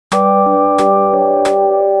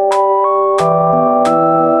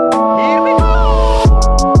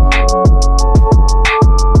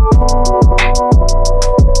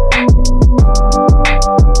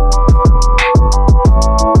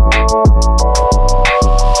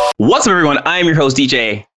What's up, everyone? I am your host,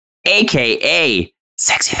 DJ, aka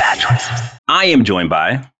Sexy Bad Choices. I am joined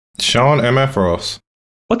by Sean MF Ross.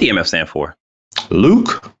 What the MF stand for?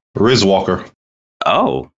 Luke Rizwalker.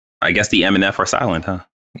 Oh, I guess the M and F are silent, huh?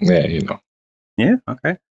 Yeah, you know. Yeah,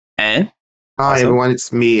 okay. And Hi, also, everyone.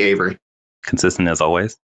 It's me, Avery. consistent as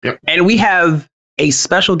always. Yep. And we have a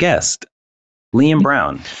special guest, Liam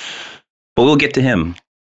Brown. But we'll get to him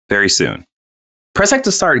very soon. Press X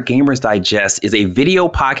to Start Gamers Digest is a video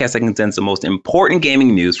podcast that condenses the most important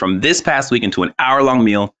gaming news from this past week into an hour-long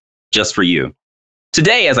meal just for you.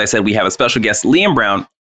 Today, as I said, we have a special guest, Liam Brown,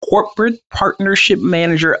 Corporate Partnership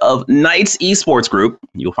Manager of Knights Esports Group.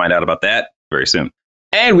 You'll find out about that very soon.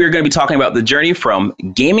 And we're going to be talking about the journey from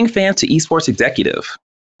gaming fan to esports executive.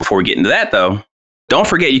 Before we get into that, though, don't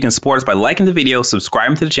forget you can support us by liking the video,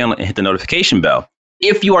 subscribing to the channel, and hit the notification bell.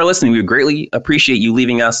 If you are listening, we would greatly appreciate you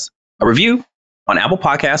leaving us a review on Apple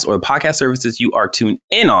Podcasts or the podcast services you are tuned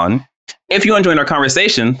in on. If you enjoyed our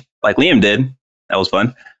conversation, like Liam did, that was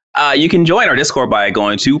fun, you can join our Discord by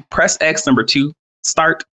going to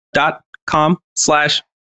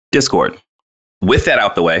pressx2start.com/Discord. With that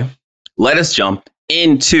out the way, let us jump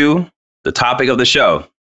into the topic of the show.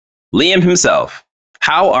 Liam himself,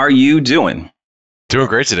 how are you doing? Doing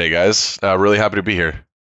great today, guys. Really happy to be here.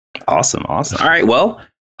 Awesome. All right, well,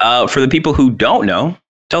 for the people who don't know,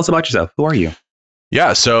 tell us about yourself. Who are you?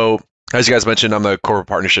 Yeah, so as you guys mentioned, I'm the corporate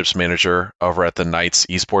partnerships manager over at the Knights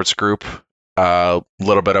Esports Group. A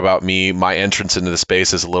little bit about me. My entrance into the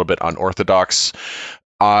space is a little bit unorthodox.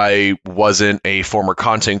 I wasn't a former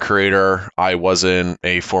content creator. I wasn't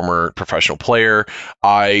a former professional player.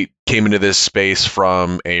 I came into this space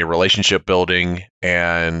from a relationship building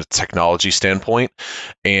and technology standpoint.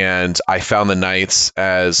 And I found the Knights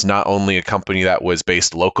as not only a company that was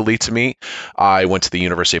based locally to me. I went to the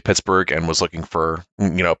University of Pittsburgh and was looking for,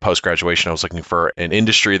 post-graduation, I was looking for an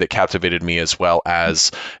industry that captivated me as well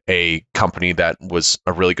as a company that was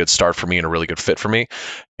a really good start for me and a really good fit for me.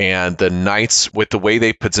 And the Knights, with the way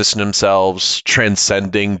they position themselves,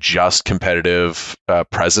 transcending just competitive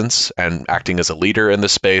presence and acting as a leader in the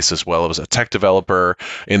space, as well as a tech developer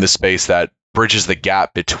in the space that bridges the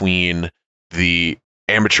gap between the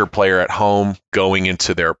amateur player at home going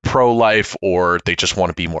into their pro life, or they just want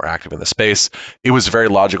to be more active in the space. It was very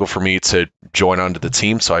logical for me to join onto the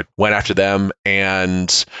team. So I went after them,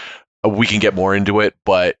 and we can get more into it,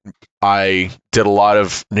 but I did a lot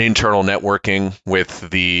of internal networking with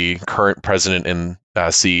the current president and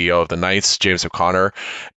CEO of the Knights, James O'Connor,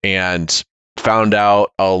 and found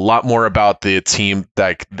out a lot more about the team.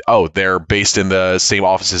 Like, they're based in the same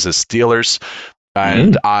offices as Steelers.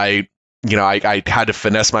 And I had to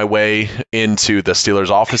finesse my way into the Steelers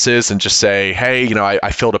offices and just say, hey,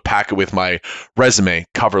 I filled a packet with my resume,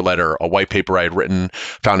 cover letter, a white paper I had written,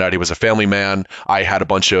 found out he was a family man. I had a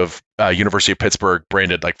bunch of University of Pittsburgh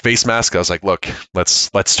branded like face masks. I was like, look, let's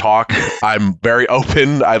talk. I'm very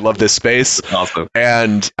open. I love this space. Awesome.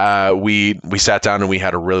 And we sat down and we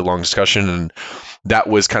had a really long discussion, and that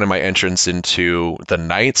was kind of my entrance into the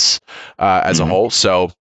Knights as a whole.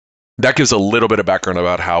 So that gives a little bit of background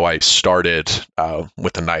about how I started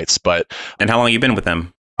with the Knights. And how long have you been with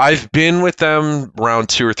them? I've been with them around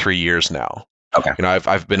 2 or 3 years now. Okay.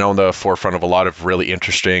 I've been on the forefront of a lot of really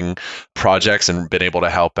interesting projects and been able to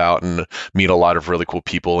help out and meet a lot of really cool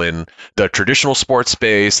people in the traditional sports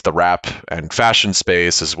space, the rap and fashion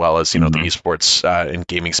space, as well as the esports and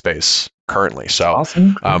gaming space currently. So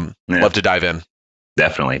awesome. Love to dive in.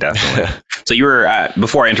 Definitely. So you were,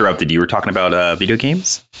 before I interrupted, you were talking about video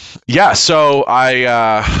games? Yeah, so you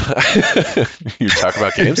talk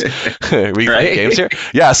about games? We play games here?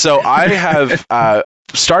 Yeah, so I have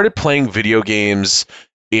started playing video games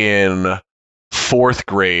in 4th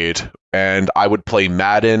grade, and I would play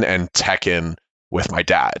Madden and Tekken with my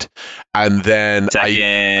dad. And then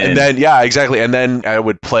And then I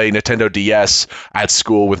would play Nintendo DS at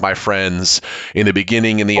school with my friends in the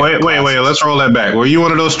beginning and the end. Wait, let's roll that back. Were you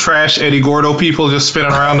one of those trash Eddie Gordo people just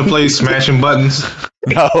spinning around the place, smashing buttons?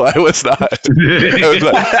 No, I was not.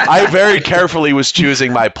 I very carefully was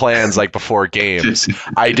choosing my plans like before games.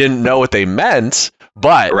 I didn't know what they meant,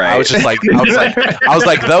 but I was just like, I was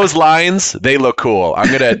like, those lines, they look cool.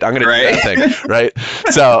 I'm gonna do that thing, right?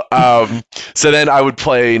 So then I would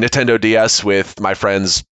play Nintendo DS with my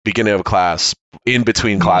friends beginning of class, in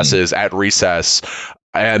between classes, at recess,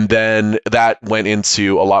 and then that went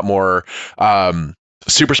into a lot more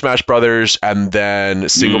Super Smash Brothers, and then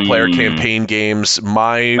single player campaign games.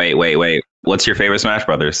 Wait. What's your favorite Smash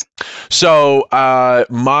Brothers? So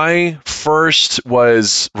my first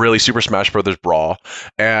was really Super Smash Brothers Brawl,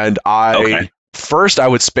 and I first I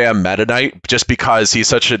would spam Meta Knight just because he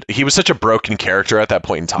was such a broken character at that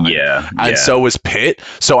point in time. And so was Pitt.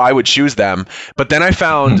 So I would choose them. But then I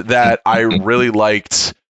found that I really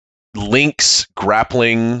liked Link's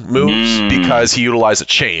grappling moves because he utilized a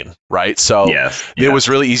chain, right? So it was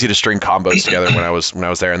really easy to string combos together when I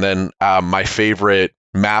was there. And then my favorite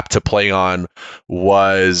map to play on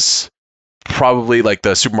was probably like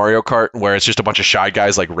the Super Mario Kart, where it's just a bunch of shy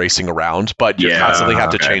guys like racing around, but you constantly have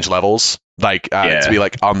to change levels, like to be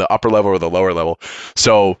like on the upper level or the lower level.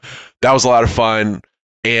 So that was a lot of fun.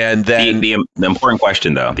 And then the important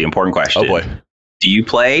question, though, oh boy, do you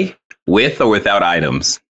play with or without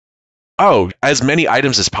items? Oh, as many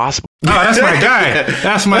items as possible. Oh, that's my guy.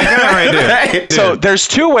 That's my guy right there. So there's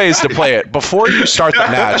two ways to play it. Before you start the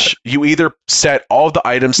match, you either set all of the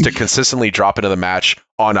items to consistently drop into the match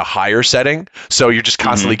on a higher setting, so you're just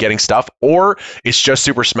constantly getting stuff, or it's just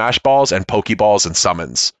Super Smash Balls and Pokeballs and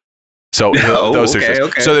summons. So those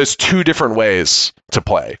are So there's two different ways to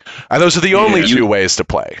play, and those are the only two ways to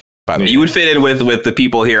play. You would fit in with the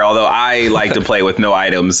people here, although I like to play with no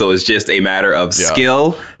items, so it's just a matter of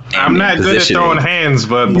skill. I'm not good at throwing hands,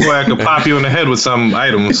 but boy, I could pop you in the head with some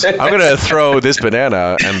items. I'm gonna throw this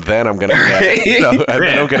banana, and then I'm gonna get,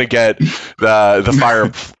 I'm gonna get the fire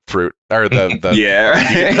fruit or the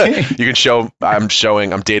You can show.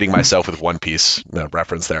 I'm dating myself with One Piece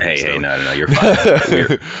reference there. Hey, no, you're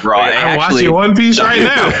fine. I'm watching One Piece right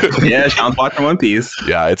now. Yeah, Sean's watching One Piece.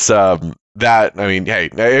 Yeah, it's that, I mean, hey,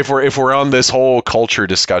 if we're on this whole culture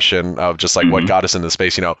discussion of just like what got us into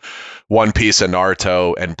space, One Piece and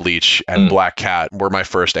Naruto and Bleach and Black Cat were my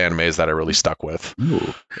first animes that I really stuck with.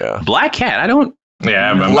 Ooh. Yeah. Black Cat, I don't.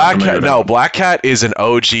 Yeah, Black Cat is an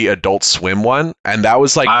OG Adult Swim one, and that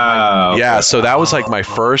was like, so that was like my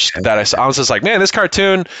first. That I was just like, man, this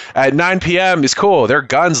cartoon at 9 p.m. is cool. Their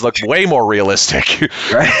guns look way more realistic.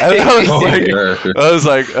 Right? And I was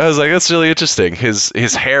like, that's really interesting.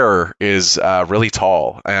 His hair is really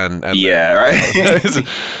tall, and right.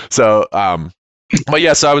 So, but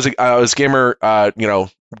yeah, so I was a gamer,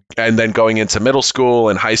 and then going into middle school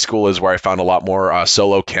and high school is where I found a lot more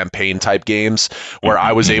solo campaign type games where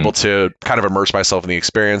I was able to kind of immerse myself in the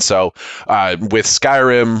experience. So with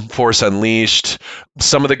Skyrim, Force Unleashed,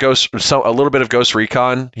 a little bit of Ghost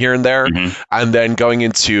Recon here and there, and then going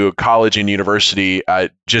into college and university,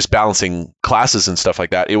 just balancing classes and stuff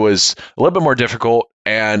like that, it was a little bit more difficult.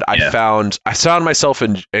 And I found myself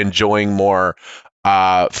enjoying more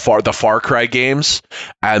the Far Cry games,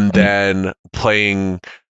 and then playing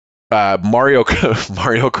Mario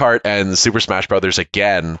Kart and Super Smash Brothers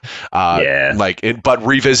again, but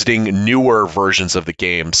revisiting newer versions of the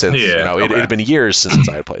game since it had been years since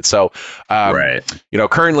I had played. So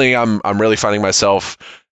currently I'm really finding myself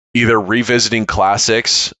either revisiting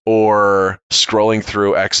classics or scrolling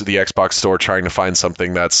through the Xbox store trying to find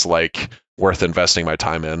something that's like worth investing my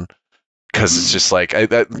time in. Because it's just like,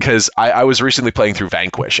 I was recently playing through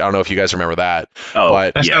Vanquish. I don't know if you guys remember that.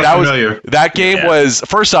 But that game was,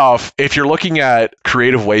 first off, if you're looking at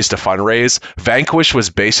creative ways to fundraise, Vanquish was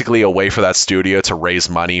basically a way for that studio to raise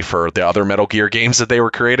money for the other Metal Gear games that they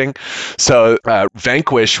were creating. So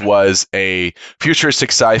Vanquish was a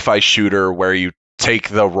futuristic sci-fi shooter where you take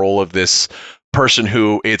the role of this person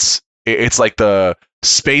who it's like the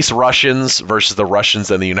space Russians versus the Russians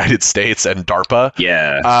in the United States and DARPA.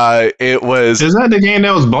 It was. Is that the game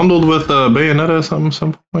that was bundled with Bayonetta or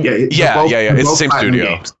something? Yeah. It's the same studio.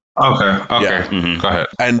 Games. Okay. Yeah. Go ahead.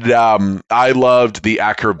 And I loved the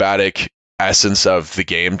acrobatic essence of the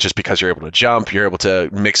game just because you're able to jump, you're able to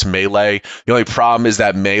mix melee. The only problem is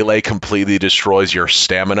that melee completely destroys your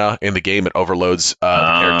stamina in the game. It overloads the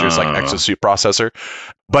character's like exosuit processor.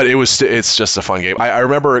 But it's just a fun game. I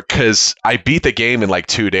remember because I beat the game in like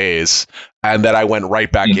 2 days, and then I went right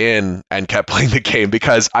back in and kept playing the game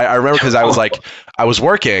because I remember because I was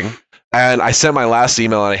working and I sent my last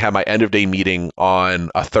email and I had my end of day meeting on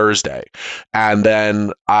a Thursday, and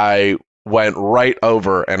then I went right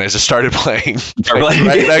over and I just started playing right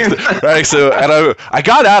next to, and I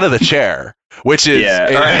got out of the chair. Which is,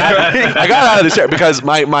 I got out of the chair because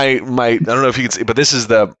my I don't know if you can see, but this is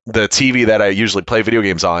the TV that I usually play video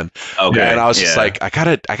games on. Okay. And I was just like, I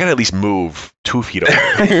gotta at least move 2 feet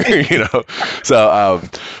away, So,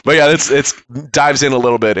 but yeah, it's dives in a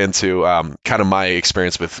little bit into kind of my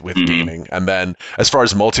experience with gaming. And then as far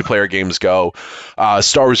as multiplayer games go,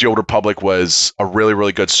 Star Wars: The Old Republic was a really,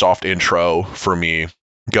 really good soft intro for me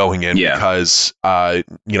going in because I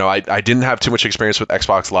didn't have too much experience with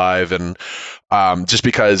Xbox Live, and just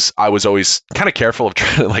because I was always kind of careful of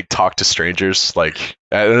trying to like talk to strangers. Like,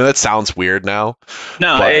 I know that sounds weird now.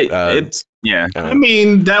 No, but, Yeah. I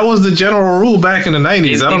mean, that was the general rule back in the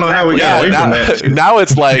 90s. I don't know how we got away from that. Now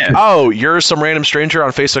it's like, oh, you're some random stranger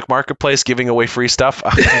on Facebook Marketplace giving away free stuff.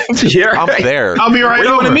 I'm there. I'll be right Where do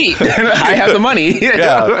you want over. to meet? I have the money.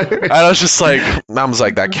 Yeah. And I was just like, Mom was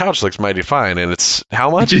like, that couch looks mighty fine. And it's how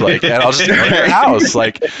much? Like, and I'll just go to your house.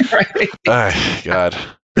 Like, God.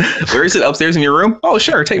 Where is it? Upstairs in your room? Oh,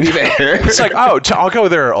 sure. Take me there. It's like, oh, I'll go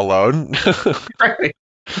there alone. Right.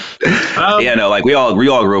 Yeah, no, like we all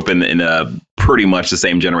grew up in pretty much the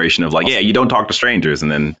same generation of like, yeah, you don't talk to strangers,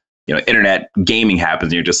 and then internet gaming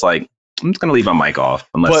happens, and you're just like, I'm just gonna leave my mic off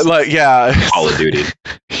unless But like, yeah, Call of Duty.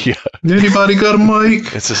 Yeah. Anybody got a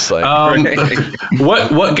mic? It's just like,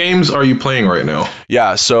 what games are you playing right now?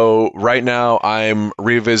 yeah. So right now I'm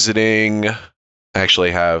revisiting.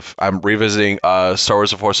 I'm revisiting Star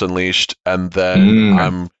Wars: The Force Unleashed, and then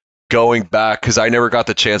I'm going back because I never got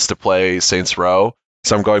the chance to play Saints Row.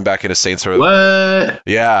 So I'm going back into Saints Row. What?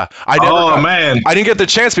 Yeah, Man, I didn't get the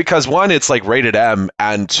chance because one, it's like rated M,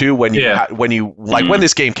 and two, when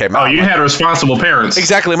this game came out, you had responsible parents.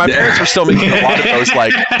 Exactly, my parents were still making a lot of those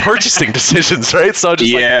like purchasing decisions, right? So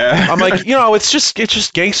just I'm like, it's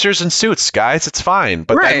just gangsters in suits, guys. It's fine.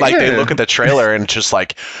 But then they look at the trailer and it's just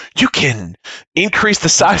like, you can increase the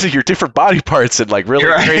size of your different body parts in like really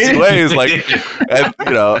crazy ways, like, and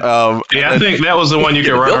I think that was the one you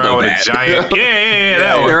could run around with a giant.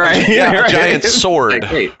 A giant sword,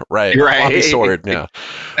 right? Floppy sword, yeah.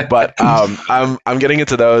 But I'm getting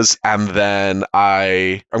into those, and then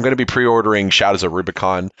I'm going to be pre-ordering Shadows of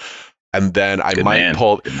Rubicon, and then I might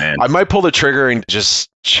pull the trigger and just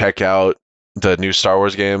check out the new Star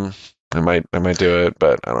Wars game. I might do it,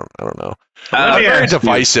 but I don't know. I'm very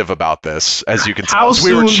divisive about this, as you can tell. How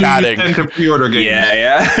soon we were chatting. do you tend to pre-order games?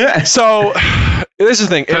 Yeah. So this is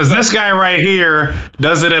the thing, because this guy right here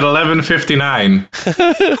does it at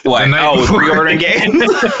 11:59. What? Oh, pre-ordering games.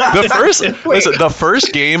 The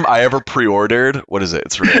first game I ever pre-ordered. What is it?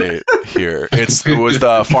 It's right here. It was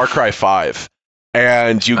the Far Cry 5.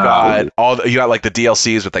 And you got like the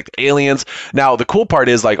DLCs with like the aliens. Now the cool part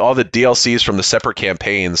is like all the DLCs from the separate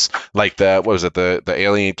campaigns, like the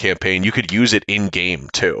alien campaign, you could use it in game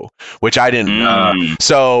too, which I didn't know.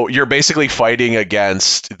 So you're basically fighting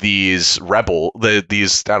against these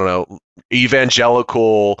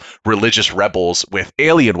evangelical religious rebels with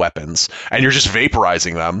alien weapons, and you're just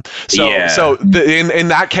vaporizing them. So in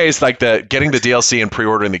that case, like getting the DLC and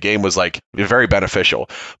pre-ordering the game was like very beneficial.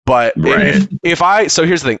 But so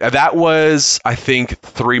here's the thing, that was I think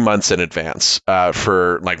 3 months in advance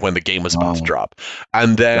for like when the game was about to drop,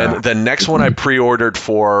 and then the next one I pre-ordered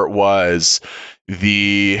for was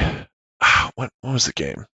the what was the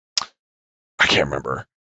game? I can't remember.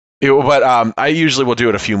 But I usually will do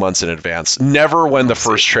it a few months in advance. Never when the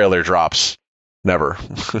first trailer drops. Never.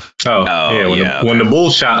 When the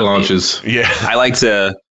bullshot launches. Yeah. I like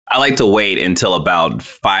to wait until about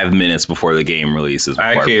 5 minutes before the game releases.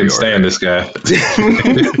 I can't stand this guy.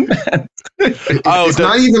 It's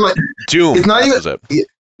not even like Doom. It's not even.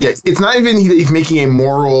 Yes, it's not even he's making a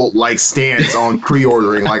moral like stance on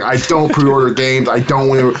pre-ordering. Like, I don't pre-order games. I don't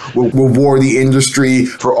want to reward the industry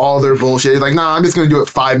for all their bullshit. It's like, nah, I'm just going to do it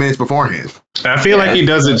 5 minutes beforehand. I feel like he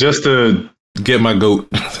does it just to get my goat.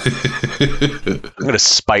 I'm going to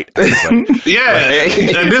spite everybody.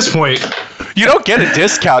 At this point. You don't get a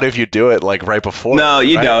discount if you do it like right before. No,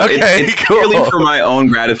 you don't. Okay, it's purely for my own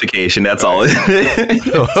gratification. That's all. I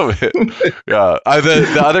love it. Yeah.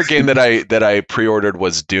 The other game that I pre-ordered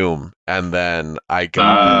was Doom, and then I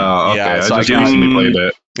got okay. I just recently played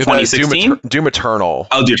that. 2016? Doom Eternal.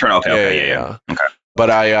 Oh, Doom Eternal. Okay. Yeah. Okay. But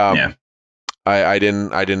I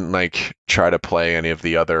didn't like try to play any of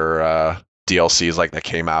the other DLCs like that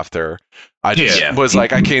came after. I just was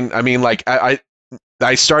like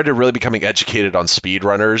I started really becoming educated on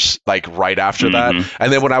speedrunners like right after that.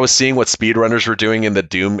 And then when I was seeing what speedrunners were doing in the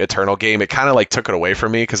Doom Eternal game, it kind of like took it away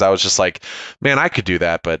from me because I was just like, man, I could do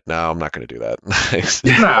that, but no, I'm not going to do that.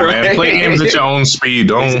 Man, play games at your own speed.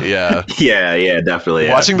 Don't. Yeah, definitely.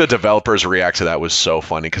 Watching the developers react to that was so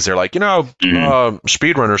funny because they're like,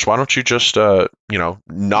 speedrunners, why don't you just,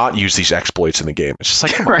 not use these exploits in the game? It's just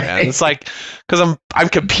like, come on, man. It's like, because I'm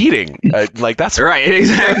competing. Like, that's right.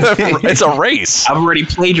 Exactly. It's a race. I've already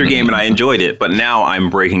played your game and I enjoyed it, but now I'm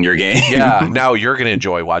breaking your game. Yeah, now you're gonna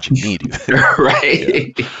enjoy watching me do that.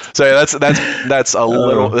 Right. Yeah. So that's a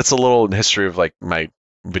little history of like my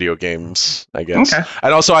video games, I guess. Okay.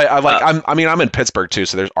 And also I'm in Pittsburgh too,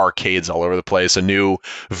 so there's arcades all over the place. A new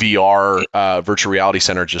VR virtual reality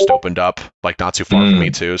center just opened up like not too far from me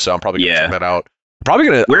too, so I'm probably gonna check that out. Probably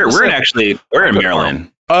gonna. We're in Maryland.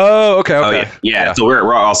 Oh, okay. Oh, yeah. So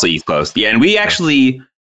we're also East Coast. Yeah, and we actually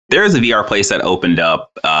There's a VR place that opened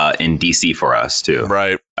up in DC for us too.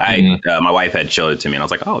 Right. My wife had showed it to me, and I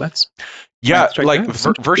was like, "Oh, that's Yeah, that's right like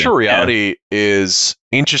there. virtual reality is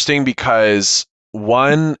interesting because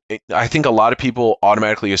one, I think a lot of people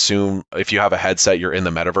automatically assume if you have a headset, you're in the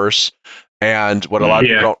metaverse, and what a lot of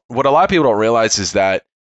Yeah. people don't realize is that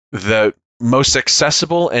the most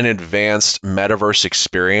accessible and advanced metaverse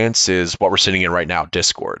experience is what we're sitting in right now,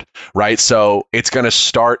 Discord, right? So it's going to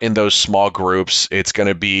start in those small groups. It's going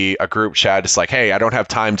to be a group chat. It's like, hey, I don't have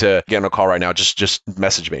time to get on a call right now. Just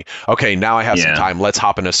message me. Okay, now I have some time. Let's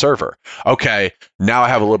hop in a server. Okay, now I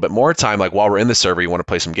have a little bit more time. Like while we're in the server, you want to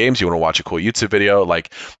play some games, you want to watch a cool YouTube video.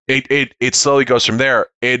 Like it slowly goes from there.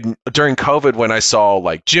 During COVID, when I saw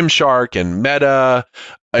like Gymshark and Meta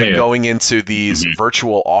going into these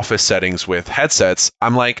virtual office settings with headsets,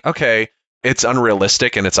 I'm like, okay, it's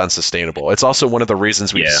unrealistic and it's unsustainable. It's also one of the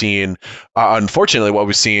reasons we've seen, unfortunately, what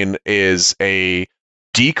we've seen is a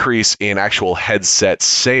decrease in actual headset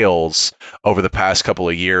sales over the past couple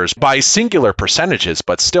of years by singular percentages,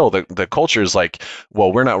 but still the culture is like,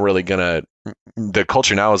 well, we're not really gonna. The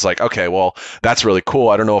culture now is like, okay, well, that's really cool.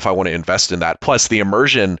 I don't know if I want to invest in that. Plus, the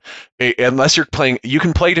immersion, unless you're playing, you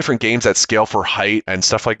can play different games at scale for height and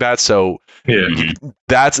stuff like that. So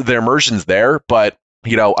that's the immersion's there, but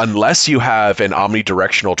unless you have an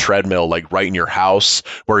omnidirectional treadmill like right in your house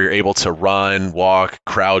where you're able to run, walk,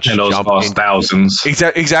 crouch, and those jump, cost thousands.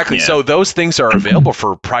 Exactly. Yeah. So those things are available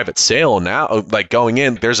for private sale now. Like going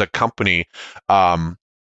in, there's a company.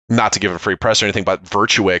 Not to give it free press or anything, but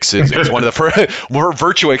Virtuix is one of the first.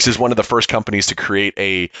 Virtuix is one of the first companies to create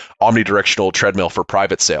a omnidirectional treadmill for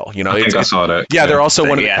private sale. I think I saw that. Yeah, they're also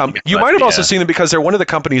one of the companies. You might have also seen them because they're one of the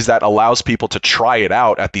companies that allows people to try it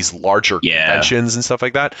out at these larger conventions and stuff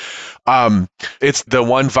like that. It's the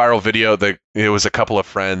one viral video that it was a couple of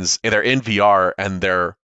friends and they're in VR and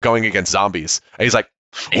they're going against zombies. And he's like.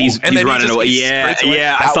 He's running away.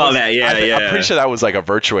 Yeah, I saw that. I'm pretty sure that was like a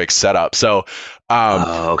Virtuix setup. So,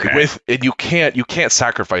 you can't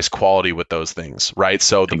sacrifice quality with those things, right?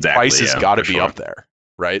 So the price has got to be up there,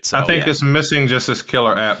 right? So I think it's missing just this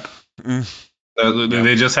killer app.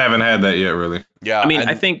 They just haven't had that yet, really. Yeah, I mean,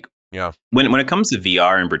 I think when it comes to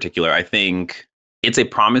VR in particular, I think it's a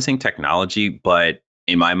promising technology, but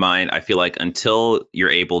in my mind, I feel like until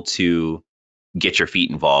you're able to get your feet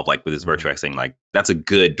involved, like with this Virtuix thing, like that's a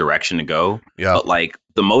good direction to go. Yeah. But like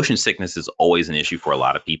the motion sickness is always an issue for a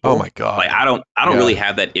lot of people. Oh my God. Like I don't really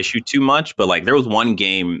have that issue too much, but like there was one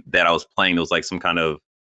game that I was playing. It was like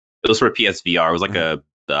it was for PSVR. It was like a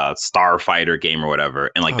Starfighter game or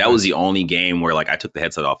whatever. And like that was the only game where like I took the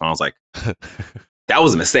headset off and I was like, that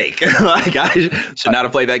was a mistake. Like I should not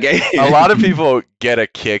have played that game. A lot of people get a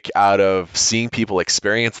kick out of seeing people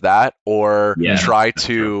experience that or try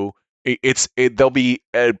to. They'll be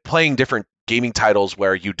playing different gaming titles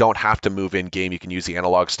where you don't have to move in game. You can use the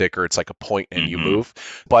analog stick or it's like a point and you move,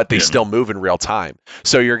 but they still move in real time.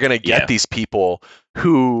 So you're going to get these people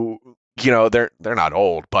who, they're not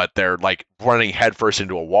old, but they're like running headfirst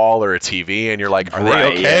into a wall or a TV and you're like, are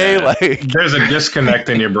they okay? Yeah. Like there's a disconnect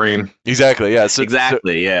in your brain. Exactly. Yeah. So,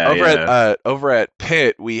 Over at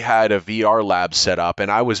Pitt, we had a VR lab set up and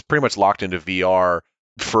I was pretty much locked into VR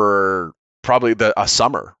for probably a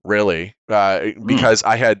summer, really, because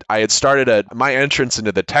I had started my entrance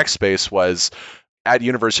into the tech space was at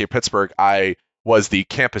University of Pittsburgh. I was the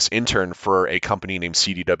campus intern for a company named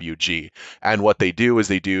CDWG, and what they do is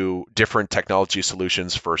they do different technology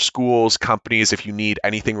solutions for schools, companies, if you need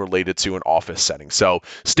anything related to an office setting. So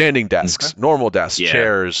standing desks, normal desks,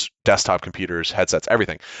 chairs, desktop computers, headsets,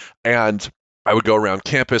 everything, and I would go around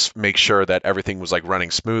campus, make sure that everything was like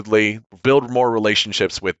running smoothly, build more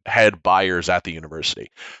relationships with head buyers at the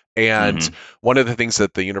university. And one of the things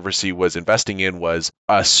that the university was investing in was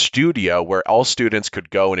a studio where all students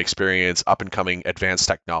could go and experience up and coming advanced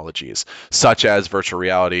technologies, such as virtual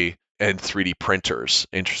reality and 3D printers,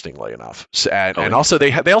 interestingly enough. And also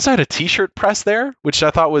they also had a t-shirt press there, which I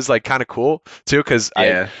thought was like kind of cool too, because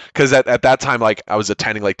at that time, like I was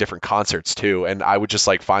attending like different concerts too, and I would just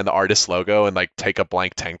like find the artist logo and like take a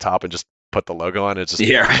blank tank top and just put the logo on it, just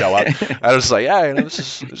show up. I was just like,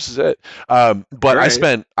 this is it. But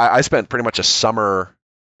I spent pretty much a summer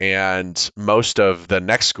and most of the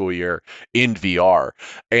next school year in VR.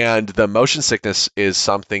 And the motion sickness is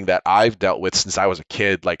something that I've dealt with since I was a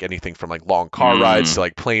kid, like anything from like long car rides to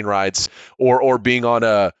like plane rides or being on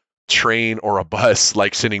a train or a bus,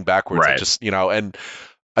 like sitting backwards and just, and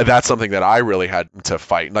that's something that I really had to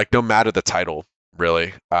fight, like no matter the title,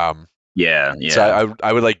 really. So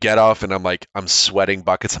I would like get off and I'm sweating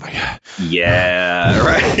buckets. I'm like, right.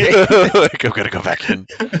 Like I'm gonna go back in.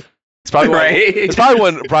 It's probably why. Right? It's probably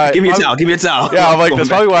one. Give me a towel. Give me a towel. Yeah, I'm like, Going that's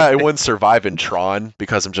back. probably why I wouldn't survive in Tron,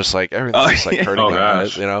 because I'm just like, everything's just like yeah. hurting Oh, my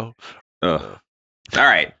gosh. head, you know? Ugh. All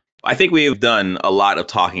right. I think we have done a lot of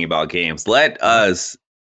talking about games. Let us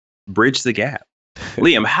bridge the gap.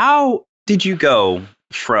 Liam, how did you go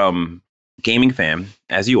from gaming fan,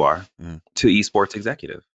 as you are, to esports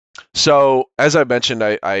executive? So, as I mentioned,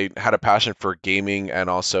 I had a passion for gaming and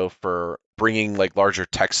also for bringing like larger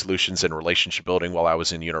tech solutions and relationship building while I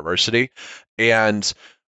was in university. And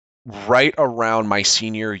right around my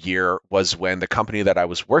senior year was when the company that I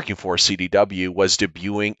was working for, CDW, was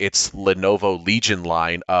debuting its Lenovo Legion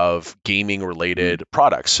line of gaming related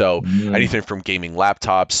products. So anything from gaming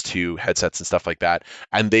laptops to headsets and stuff like that.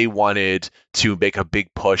 And they wanted to make a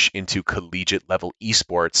big push into collegiate level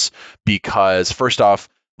esports because, first off,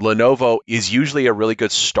 Lenovo is usually a really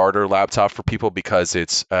good starter laptop for people because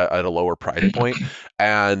it's at a lower price point,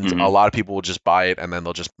 and a lot of people will just buy it and then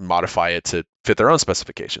they'll just modify it to fit their own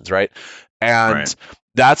specifications, right? And Right.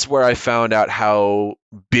 that's where I found out how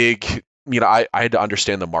big, I had to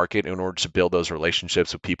understand the market in order to build those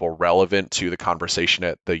relationships with people relevant to the conversation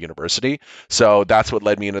at the university. So that's what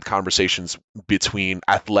led me into the conversations between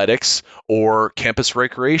athletics or campus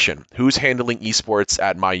recreation. Who's handling esports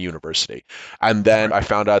at my university? And then I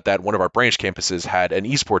found out that one of our branch campuses had an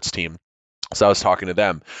esports team. So I was talking to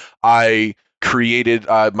them. I created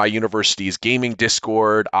my university's gaming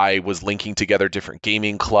Discord. I was linking together different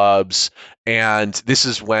gaming clubs. And this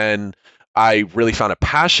is when I really found a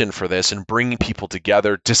passion for this and bringing people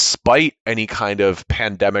together despite any kind of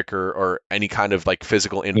pandemic or any kind of like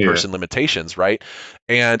physical in-person limitations, right?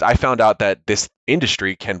 And I found out that this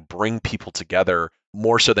industry can bring people together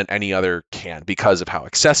more so than any other can because of how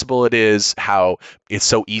accessible it is, how it's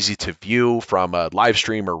so easy to view from a live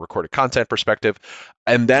stream or recorded content perspective.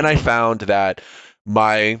 And then I found that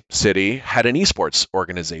my city had an esports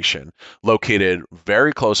organization located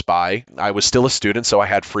very close by. I was still a student, so I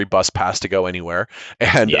had free bus pass to go anywhere.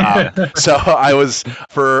 And so I was,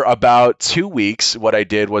 for about 2 weeks, what I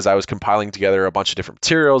did was I was compiling together a bunch of different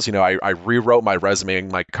materials. I rewrote my resume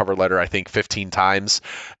and my cover letter, I think 15 times.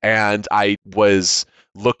 And I was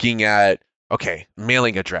looking at, okay,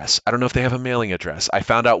 mailing address. I don't know if they have a mailing address. I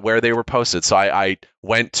found out where they were posted. So I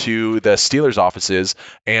went to the Steelers offices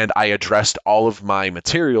and I addressed all of my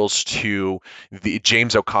materials to the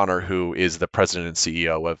James O'Connor, who is the president and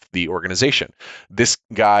CEO of the organization. This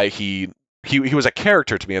guy, he was a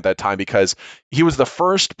character to me at that time because he was the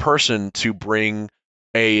first person to bring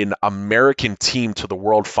an American team to the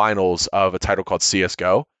World Finals of a title called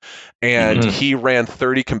CS:GO. And he ran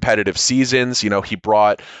 30 competitive seasons. He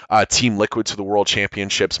brought Team Liquid to the World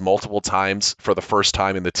Championships multiple times for the first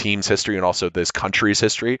time in the team's history and also this country's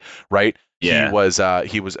history, right? Yeah.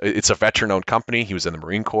 It's a veteran-owned company. He was in the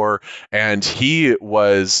Marine Corps, and he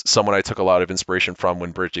was someone I took a lot of inspiration from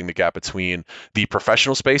when bridging the gap between the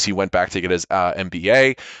professional space. He went back to get his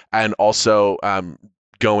MBA, and also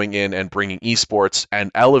going in and bringing esports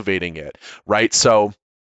and elevating it, right? So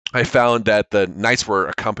I found that the Knights were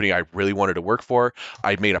a company I really wanted to work for.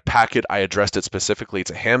 I made a packet. I addressed it specifically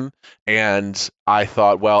to him. And I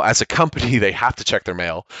thought, well, as a company, they have to check their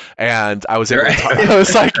mail. And I was able to talk, I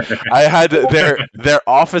was like, I had their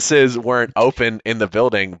offices weren't open in the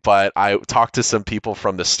building, but I talked to some people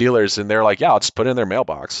from the Steelers and they're like, yeah, I'll just put it in their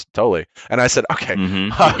mailbox. Totally. And I said, okay.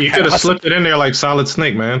 You could have slipped it in there like Solid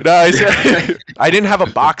Snake, man. No, I didn't have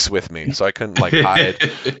a box with me, so I couldn't like hide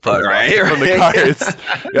from the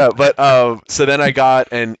cards. Yeah, but so then I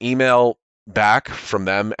got an email back from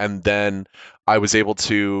them, and then I was able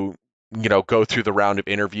to, go through the round of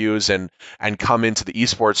interviews and come into the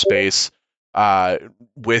esports space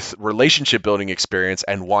with relationship building experience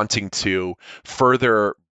and wanting to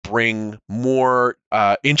further bring more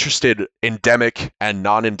interested endemic and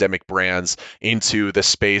non-endemic brands into the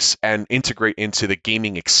space and integrate into the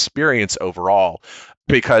gaming experience overall,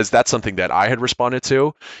 because that's something that I had responded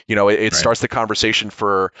to. It starts the conversation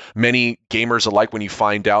for many gamers alike when you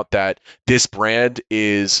find out that this brand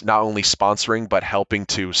is not only sponsoring but helping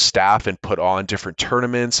to staff and put on different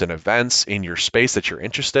tournaments and events in your space that you're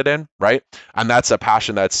interested in, right? And that's a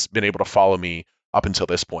passion that's been able to follow me up until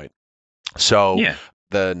this point. So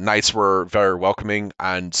the Knights were very welcoming,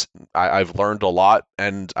 and I've learned a lot,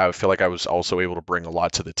 and I feel like I was also able to bring a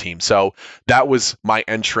lot to the team. So that was my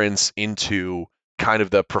entrance into kind of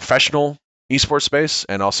the professional esports space,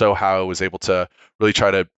 and also how I was able to really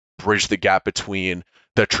try to bridge the gap between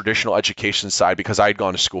the traditional education side, because I had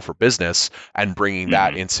gone to school for business, and bringing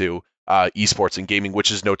that into esports and gaming,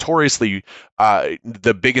 which is notoriously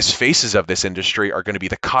the biggest faces of this industry are going to be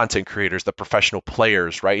the content creators, the professional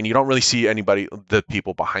players, right? And you don't really see anybody, the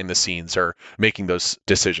people behind the scenes are making those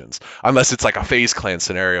decisions, unless it's like a FaZe Clan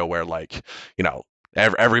scenario where like,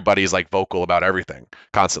 everybody's like vocal about everything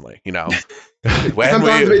constantly,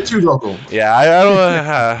 Sometimes a bit too vocal. Yeah,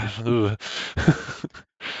 I don't.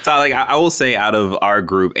 So like I will say out of our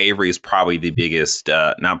group, Avery is probably the biggest,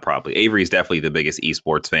 not probably, Avery is definitely the biggest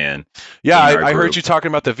esports fan. Yeah, I group. heard you talking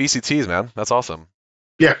about the VCTs, man. That's awesome.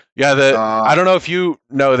 Yeah. Yeah, I don't know if you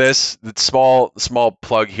know this, small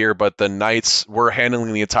plug here, but the Knights were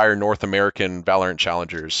handling the entire North American Valorant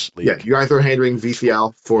Challengers League. Yeah, you guys are handling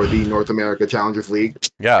VCL for the North America Challengers League.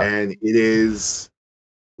 Yeah. And it is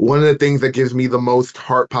one of the things that gives me the most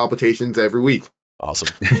heart palpitations every week. Awesome.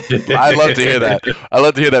 I love to hear that. I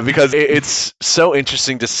love to hear that because it's so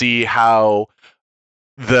interesting to see how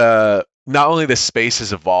not only the space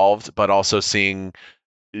has evolved, but also seeing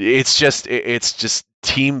it's just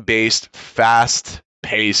team-based,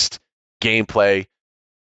 fast-paced gameplay,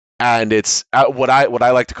 and it's what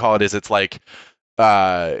I like to call it is it's like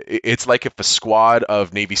if a squad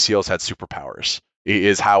of Navy SEALs had superpowers.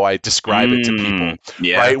 Is how I describe it to people.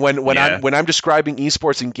 Yeah. Right? When I'm describing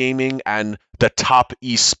esports and gaming, and the top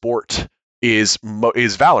esport is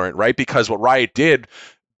Valorant, right? Because what Riot did,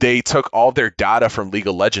 they took all their data from League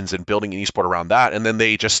of Legends and building an esport around that, and then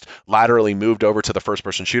they just laterally moved over to the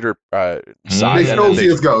first-person shooter side. They stole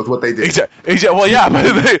CSGO is what they did. Exactly. Well, yeah,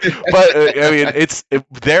 but I mean, it's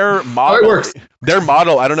their model. It works. Their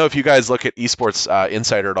model. I don't know if you guys look at Esports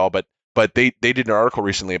Insider at all, but they did an article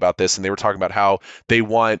recently about this, and they were talking about how they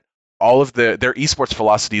want all of their esports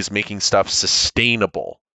philosophy is making stuff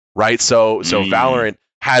sustainable, right? So Valorant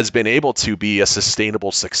has been able to be a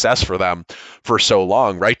sustainable success for them for so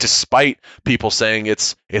long, right? Despite people saying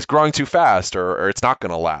it's growing too fast or it's not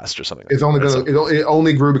going to last or something. It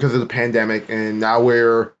only grew because of the pandemic, and now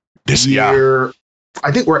we're year.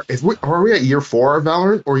 I think are we at year 4 of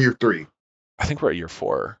Valorant or year 3? I think we're at year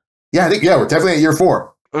 4. Yeah, we're definitely at year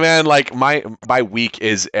 4. Man, like my week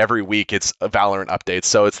is every week it's a Valorant update,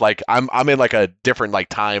 so it's like I'm in like a different like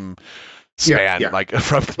time span like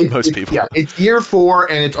from most people. Yeah, it's year 4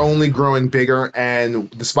 and it's only growing bigger. And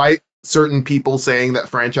despite certain people saying that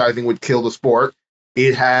franchising would kill the sport,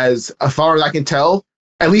 it has, as far as I can tell,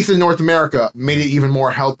 at least in North America, made it even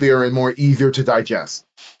more healthier and more easier to digest.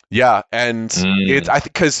 Yeah, and it's I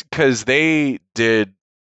think because they did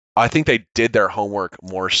their homework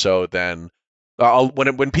more so than.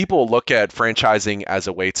 When people look at franchising as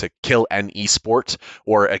a way to kill an esport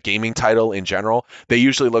or a gaming title in general, they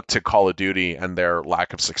usually look to Call of Duty and their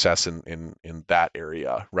lack of success in that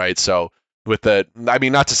area, right? So not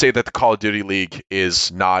to say that the Call of Duty League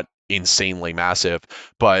is not insanely massive,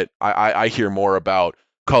 but I hear more about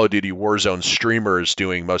Call of Duty Warzone streamers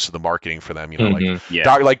doing most of the marketing for them,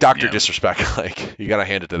 like Dr. Disrespect, like you gotta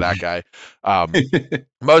hand it to that guy.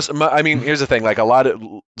 Here's the thing, like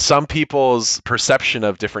some people's perception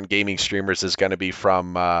of different gaming streamers is going to be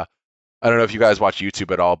from I don't know if you guys watch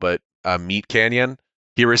YouTube at all, but Meat Canyon,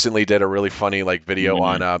 he recently did a really funny like video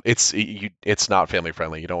on it's not family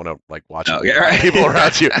friendly. You don't want to like watch people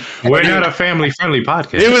around you. We're not a family friendly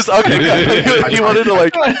podcast. It was okay. He wanted to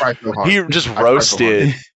like he just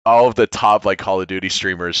roasted all of the top like Call of Duty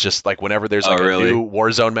streamers, just like whenever there's like a new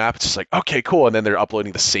Warzone map, it's just like, okay, cool, and then they're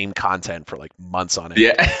uploading the same content for like months on it.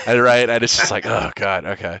 Yeah. And it's just like, oh god,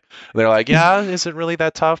 okay. And they're like, yeah, is it really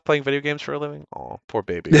that tough playing video games for a living? Oh, poor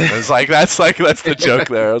baby. And it's like that's the joke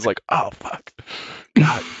there. I was like, oh fuck.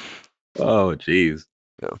 God. Oh jeez.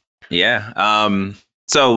 Yeah.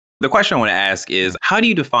 So the question I want to ask is, how do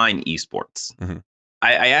you define esports? Mm-hmm.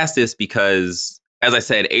 I asked this because, as I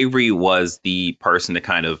said, Avery was the person to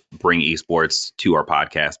kind of bring esports to our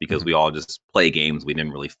podcast because we all just play games. We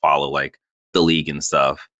didn't really follow like the league and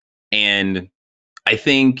stuff. And I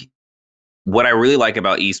think what I really like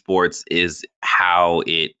about esports is how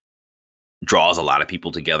it draws a lot of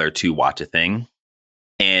people together to watch a thing.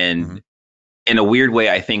 And in a weird way,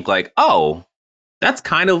 I think like, oh, that's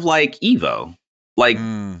kind of like Evo, like,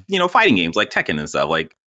 fighting games like Tekken and stuff.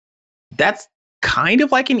 Like that's kind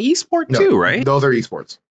of like an esport too, right? Those are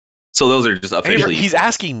esports. So those are just officially. He's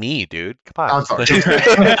asking me, dude. Come on. I'm sorry.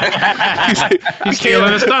 He's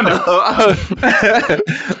stealing his thunder.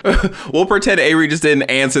 We'll pretend Avery just didn't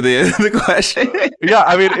answer the question. Yeah,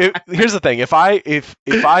 I mean, here's the thing. If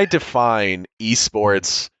I define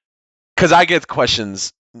esports, because I get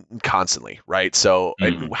questions constantly, right? So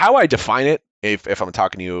how I define it, if I'm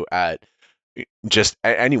talking to you at just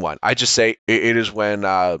anyone, I just say it is when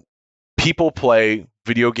people play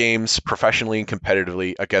video games professionally and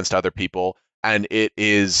competitively against other people, and it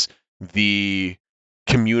is the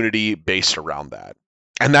community based around that.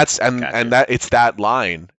 And that's Gotcha. that it's that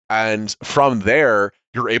line. And from there,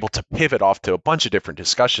 you're able to pivot off to a bunch of different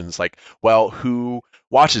discussions like, well, who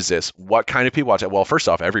watches this? What kind of people watch it? Well, first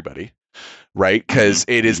off, everybody, right? Because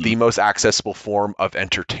it is the most accessible form of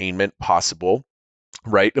entertainment possible,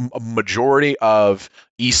 right? A majority of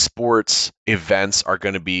esports events are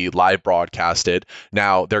going to be live broadcasted.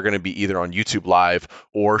 Now, they're going to be either on YouTube Live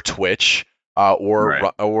or Twitch.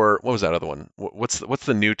 Right. Or what was that other one? What's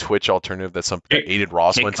the new Twitch alternative that Aided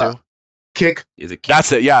Ross went to? Kick. Is it?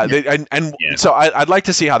 That's it. Yeah. Yeah. And so I'd like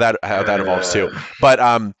to see how that evolves too. But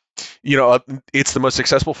it's the most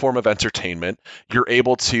accessible form of entertainment. You're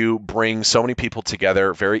able to bring so many people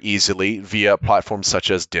together very easily via platforms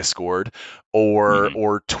such as Discord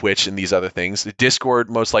or Twitch and these other things. Discord,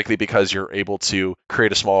 most likely because you're able to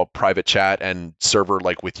create a small private chat and server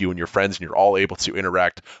like with you and your friends, and you're all able to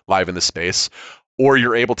interact live in the space. Or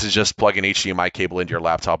you're able to just plug an HDMI cable into your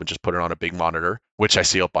laptop and just put it on a big monitor, which I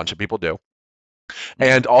see a bunch of people do.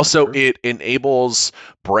 And also it enables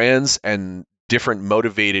brands and different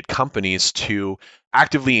motivated companies to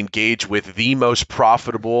actively engage with the most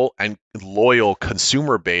profitable and loyal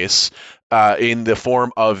consumer base in the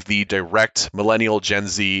form of the direct millennial, Gen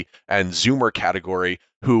Z, and Zoomer category,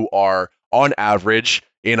 who are on average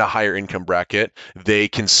in a higher income bracket. They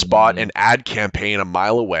can spot an ad campaign a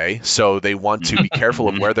mile away, so they want to be careful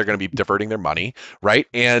of where they're going to be diverting their money, right?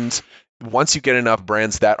 And once you get enough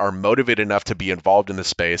brands that are motivated enough to be involved in the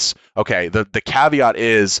space, okay, the caveat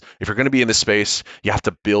is if you're going to be in this space, you have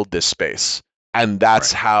to build this space. And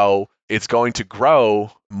that's how it's going to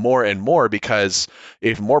grow more and more, because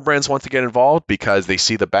if more brands want to get involved because they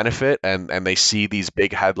see the benefit and they see these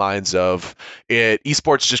big headlines of it,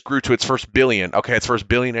 esports just grew to its first billion. Okay, its first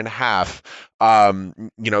 $1.5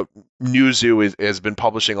 billion. Newzoo has been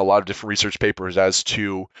publishing a lot of different research papers as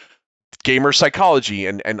to gamer psychology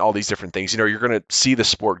and all these different things. You're going to see the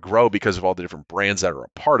sport grow because of all the different brands that are a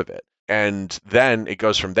part of it. And then it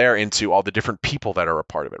goes from there into all the different people that are a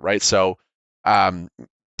part of it, right? So to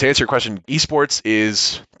answer your question, esports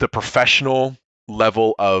is the professional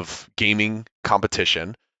level of gaming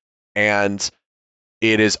competition, and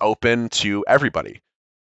it is open to everybody.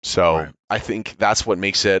 So I think that's what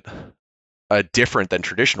makes it different than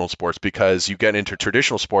traditional sports, because you get into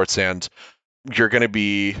traditional sports and you're going to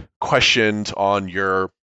be questioned on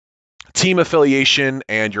your team affiliation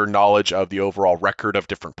and your knowledge of the overall record of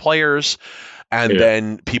different players. And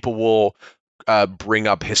then people will bring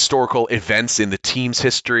up historical events in the team's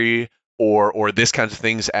history or this kinds of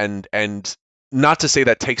things. And not to say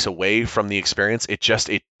that takes away from the experience.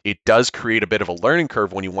 It does create a bit of a learning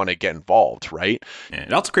curve when you want to get involved, right? Yeah,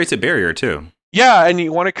 it also creates a barrier too. Yeah. And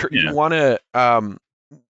you want to,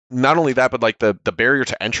 not only that, but like the barrier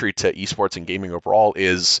to entry to esports and gaming overall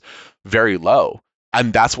is very low.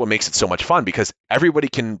 And that's what makes it so much fun, because everybody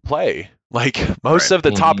can play. Like most of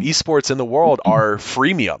the top esports in the world are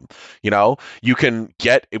freemium. You can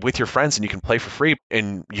get it with your friends and you can play for free,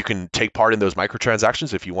 and you can take part in those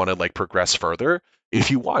microtransactions if you want to like progress further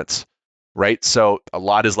if you want. Right? So a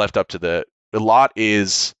lot is left up to the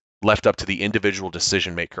individual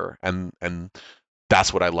decision maker, and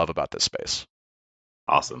that's what I love about this space.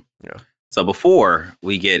 Awesome. Yeah. So before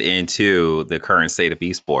we get into the current state of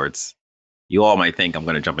esports, you all might think I'm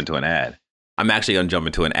going to jump into an ad. I'm actually going to jump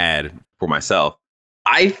into an ad for myself.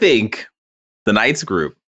 I think the Knights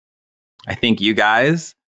group, I think you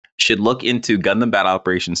guys should look into Gundam Battle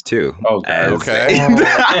Operations 2. Okay.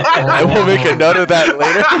 I will make a note of that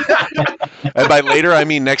later. And by later, I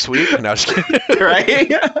mean next week. No, just kidding.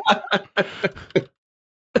 Right?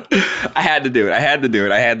 I had to do it.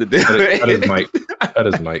 That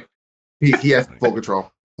is Mike. He has full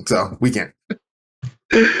control, so we can.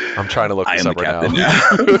 I'm trying to look this up right now.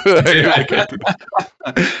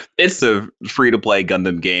 It's a free-to-play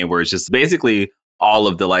Gundam game where it's just basically all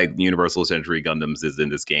of the like Universal Century Gundams is in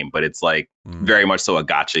this game, but it's like very much so a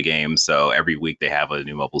gacha game. So every week they have a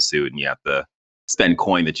new mobile suit, and you have to spend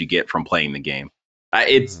coin that you get from playing the game.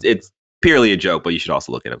 It's purely a joke, but you should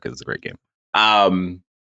also look it up because it's a great game.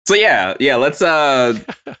 So yeah, let's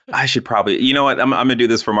I should probably, you know what? I'm gonna do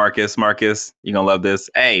this for Marcus. Marcus, you're gonna love this.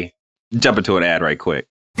 Hey, jump into an ad right quick.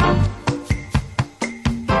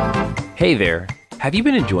 Hey there. Have you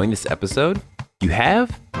been enjoying this episode? You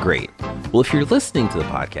have? Great. Well, if you're listening to the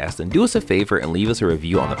podcast, then do us a favor and leave us a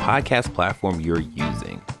review on the podcast platform you're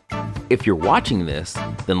using. If you're watching this,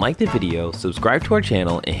 then like the video, subscribe to our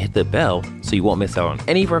channel, and hit the bell so you won't miss out on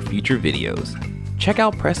any of our future videos. Check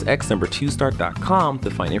out PressX2start.com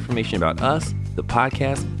to find information about us, the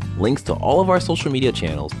podcast, links to all of our social media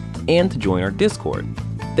channels, and to join our Discord.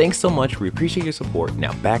 Thanks so much. We appreciate your support.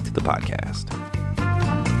 Now back to the podcast.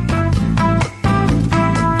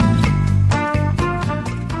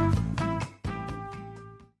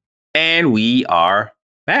 And we are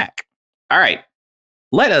back. All right.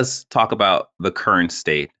 Let us talk about the current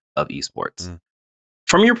state of esports.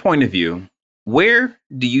 From your point of view, where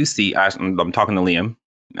do you see? I'm talking to Liam.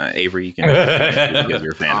 Avery, you can because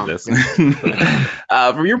you're a fan of this.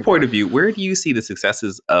 From your point of view, where do you see the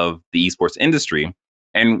successes of the esports industry,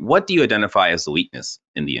 and what do you identify as the weakness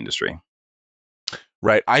in the industry?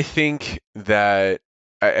 Right. I think that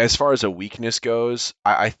as far as a weakness goes,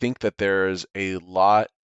 I think that there's a lot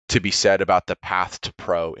to be said about the path to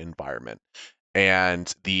pro environment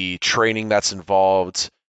and the training that's involved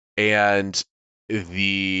and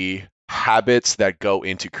the habits that go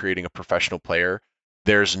into creating a professional player.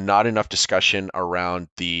 There's not enough discussion around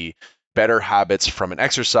the better habits from an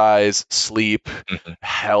exercise, sleep,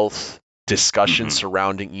 health, discussion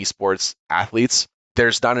surrounding esports athletes.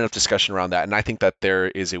 There's not enough discussion around that. And I think that there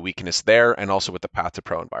is a weakness there and also with the path to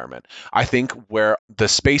pro environment. I think where the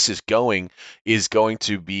space is going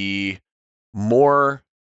to be more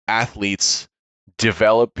athletes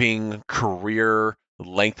developing career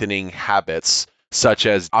lengthening habits, such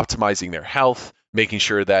as optimizing their health, making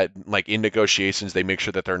sure that like in negotiations, they make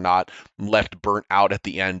sure that they're not left burnt out at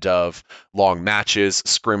the end of long matches,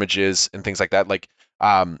 scrimmages, and things like that. Like,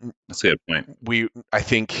 that's a good point. I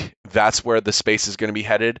think that's where the space is going to be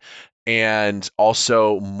headed. And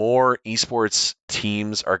also more esports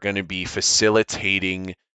teams are going to be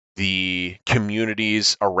facilitating the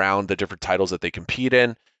communities around the different titles that they compete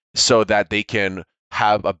in so that they can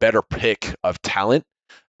have a better pick of talent.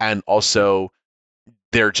 And also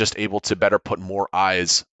they're just able to better put more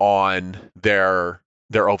eyes on their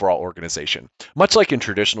overall organization. Much like in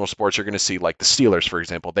traditional sports, you're going to see like the Steelers, for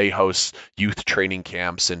example, they host youth training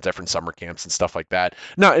camps and different summer camps and stuff like that.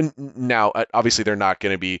 Now, obviously they're not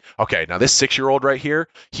going to be, okay, now this 6-year-old right here,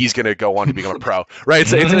 he's going to go on to become a pro, right?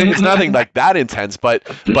 It's nothing like that intense, but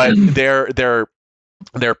they're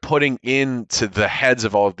putting into the heads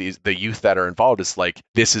of all of the youth that are involved is like,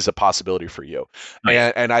 this is a possibility for you.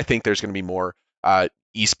 And I think there's going to be more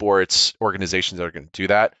esports organizations that are going to do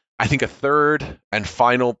that. I think a third and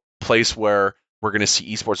final place where we're going to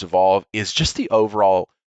see esports evolve is just the overall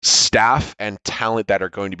staff and talent that are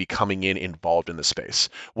going to be coming involved in the space.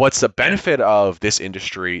 What's the benefit of this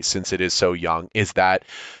industry, since it is so young, is that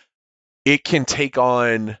it can take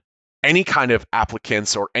on any kind of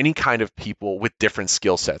applicants or any kind of people with different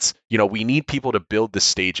skill sets. You know, we need people to build the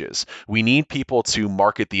stages. We need people to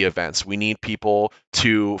market the events. We need people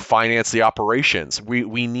to finance the operations.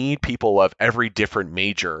 We need people of every different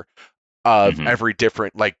major, of every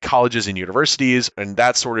different like colleges and universities and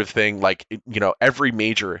that sort of thing. Like, you know, every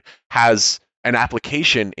major has an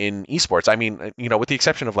application in esports. I mean, you know, with the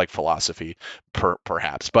exception of like philosophy,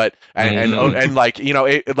 perhaps, but and like, you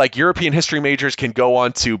know, like European history majors can go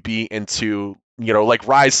on to be into, you know, like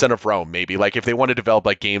Rise, Son of Rome, maybe, like if they want to develop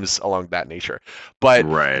like games along that nature. But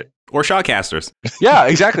right. Or shotcasters. Yeah,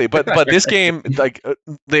 exactly. But this game, like,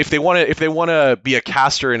 if they want to be a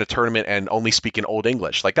caster in a tournament and only speak in Old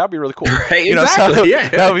English, like that'd be really cool. Right, you exactly. So yeah,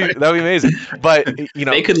 that'd be amazing. But you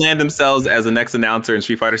know, they could land themselves as the next announcer in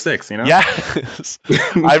Street Fighter 6. You know. Yeah.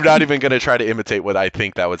 I'm not even going to try to imitate what I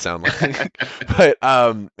think that would sound like. But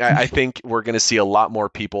I think we're going to see a lot more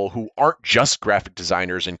people who aren't just graphic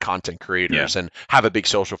designers and content creators and have a big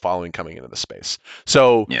social following coming into the space.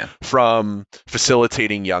 So from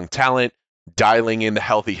facilitating young talent, dialing in the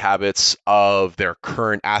healthy habits of their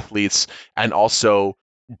current athletes, and also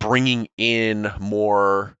bringing in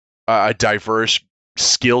more a diverse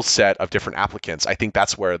skill set of different applicants. I think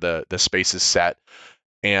that's where the space is set,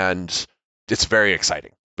 and it's very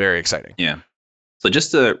exciting. Very exciting. Yeah. So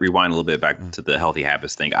just to rewind a little bit back to the healthy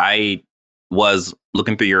habits thing, I was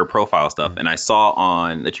looking through your profile stuff and I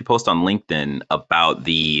saw that you post on LinkedIn about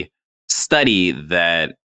the study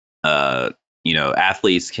that you know,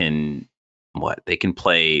 athletes can they can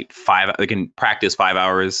practice 5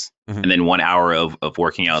 hours and then 1 hour of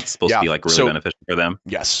working out is supposed to be like really beneficial for them.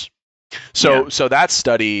 Yes. So that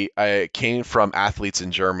study came from athletes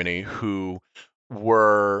in Germany who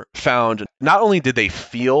were found, not only did they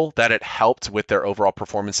feel that it helped with their overall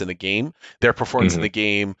performance in the game, their performance in the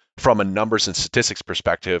game from a numbers and statistics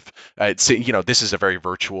perspective, you know, this is a very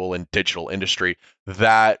virtual and digital industry,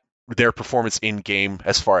 that their performance in game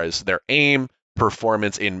as far as their aim,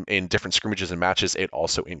 performance in different scrimmages and matches, it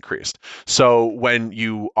also increased. So when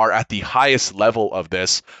you are at the highest level of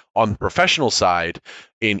this on the professional side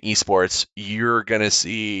in esports, you're going to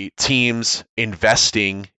see teams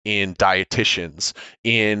investing in dietitians,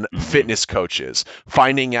 in fitness coaches,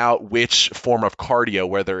 finding out which form of cardio,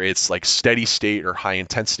 whether it's like steady state or high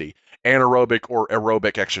intensity, anaerobic or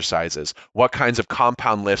aerobic exercises, what kinds of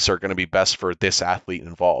compound lifts are going to be best for this athlete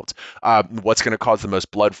involved, what's going to cause the most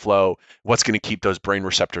blood flow, what's going to keep those brain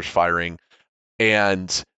receptors firing.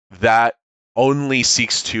 And that only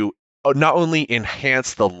seeks to not only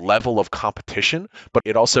enhance the level of competition, but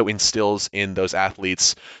it also instills in those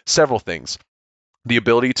athletes several things: the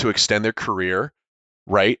ability to extend their career,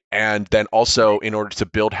 right? And then also in order to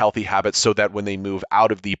build healthy habits so that when they move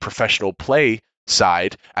out of the professional play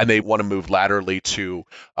side and they want to move laterally to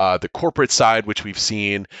the corporate side, which we've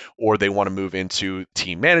seen, or they want to move into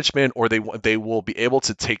team management, or they will be able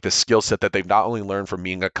to take the skill set that they've not only learned from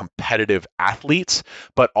being a competitive athlete,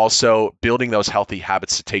 but also building those healthy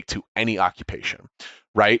habits to take to any occupation,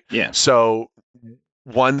 right? Yeah. So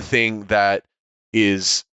one thing that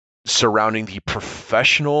is surrounding the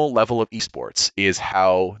professional level of esports is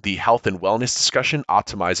how the health and wellness discussion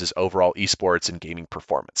optimizes overall esports and gaming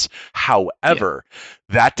performance. However,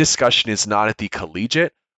 that discussion is not at the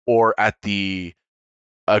collegiate or at the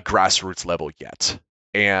grassroots level yet.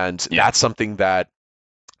 And that's something that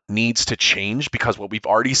needs to change, because what we've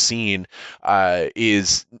already seen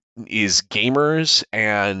is gamers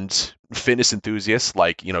and fitness enthusiasts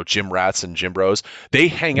like, gym rats and gym bros, they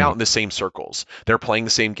hang out in the same circles. They're playing the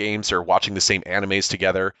same games. They're watching the same animes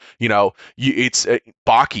together. It's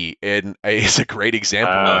Baki is a great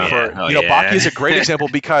example. Baki is a great example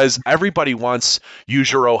because everybody wants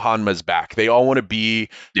Yujiro Hanma's back. They all want to be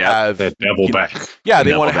that devil back. Yeah,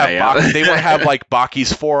 they want to have Baki, they want to have like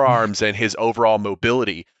Baki's forearms and his overall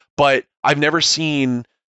mobility. But I've never seen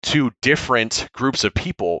two different groups of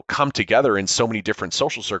people come together in so many different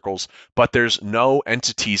social circles, but there's no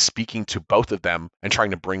entity speaking to both of them and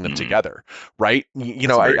trying to bring them together, right?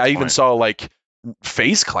 I even saw like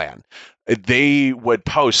FaZe Clan. They would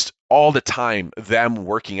post all the time them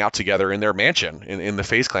working out together in their mansion in the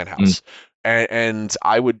FaZe Clan house. And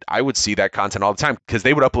I would see that content all the time because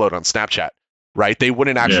they would upload on Snapchat. Right, they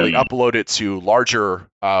wouldn't actually upload it to larger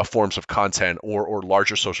forms of content or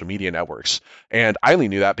larger social media networks. And I only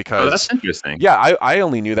knew that because that's interesting. Yeah, I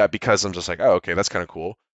only knew that because I'm just like, oh, okay, that's kind of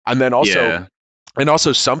cool. And then also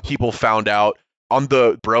some people found out on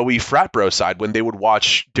the bro-y frat bro side when they would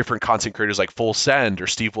watch different content creators like Full Send or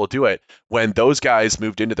Steve Will Do It, when those guys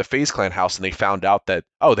moved into the FaZe Clan house and they found out that,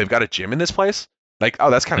 oh, they've got a gym in this place. Like,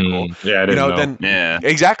 oh, that's kind of cool. Yeah, I didn't know.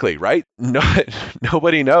 Exactly, right?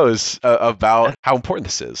 Nobody knows about how important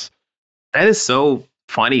this is. That is so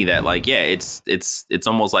funny that it's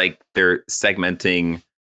almost like they're segmenting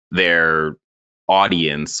their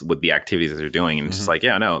audience with the activities that they're doing, and it's just like,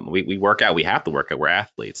 we work out, we have to work out, we're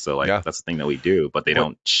athletes, so that's the thing that we do, but they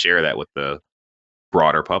don't share that with the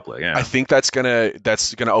broader public. I think that's gonna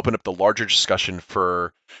open up the larger discussion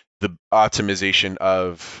for the optimization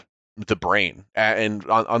of the brain. And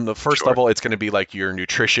on the first level, it's going to be like your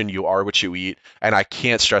nutrition. You are what you eat, and I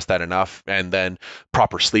can't stress that enough. And then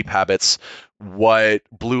proper sleep habits, what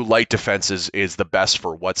blue light defense is the best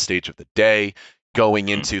for what stage of the day, going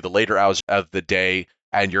into the later hours of the day,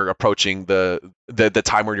 and you're approaching the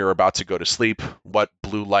time where you're about to go to sleep, what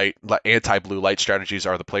anti-blue light strategies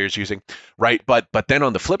are the players using, right? But then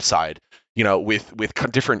on the flip side, with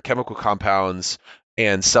different chemical compounds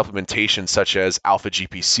and supplementation such as alpha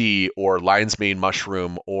GPC or lion's mane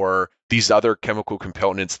mushroom or these other chemical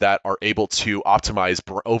components that are able to optimize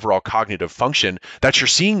overall cognitive function, that you're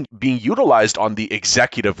seeing being utilized on the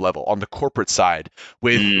executive level, on the corporate side,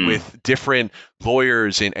 with different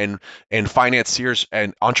lawyers and financiers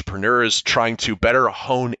and entrepreneurs trying to better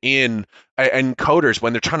hone in, and coders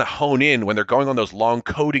when they're trying to hone in, when they're going on those long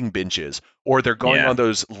coding binges, or they're going on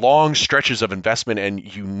those long stretches of investment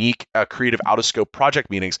and unique creative out of scope project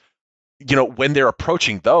meetings. When they're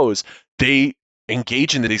approaching those, they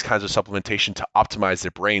engage into these kinds of supplementation to optimize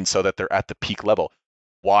their brain so that they're at the peak level.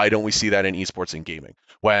 Why don't we see that in esports and gaming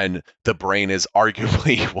when the brain is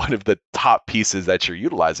arguably one of the top pieces that you're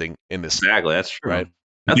utilizing in this? Exactly, that's true. Right?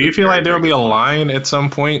 Do you feel like there'll be a line at some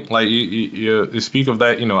point? Like you speak of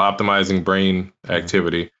that, optimizing brain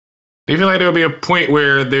activity. Do you feel like there'll be a point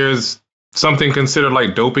where there's something considered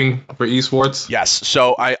like doping for esports? Yes.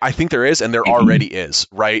 So I think there is, and there already is,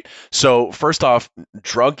 right? So first off,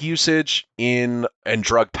 drug usage and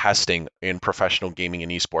drug testing in professional gaming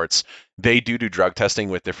and esports, they do drug testing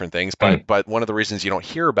with different things, but one of the reasons you don't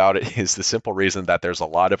hear about it is the simple reason that there's a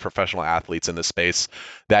lot of professional athletes in the space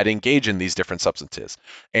that engage in these different substances.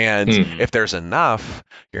 And if there's enough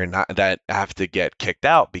you're not that have to get kicked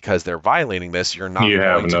out because they're violating this, you're not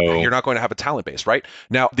going to have a talent base, right?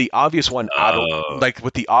 Now, the obvious one, like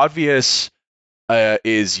with the obvious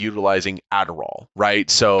is utilizing Adderall, right?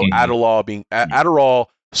 So Adderall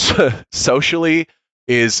socially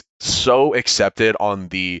is so accepted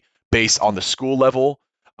based on the school level.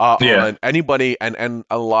 On anybody, and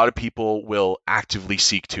a lot of people will actively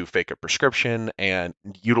seek to fake a prescription and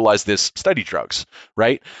utilize this study drugs,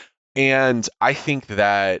 right? And I think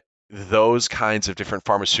that those kinds of different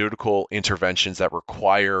pharmaceutical interventions that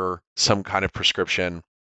require some kind of prescription,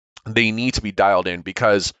 they need to be dialed in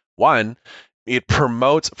because one, it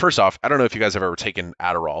promotes, first off, I don't know if you guys have ever taken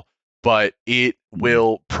Adderall, but it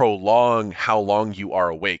will prolong how long you are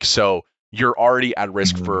awake. So you're already at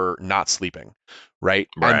risk for not sleeping, right?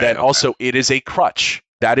 And then also it is a crutch.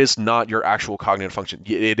 That is not your actual cognitive function.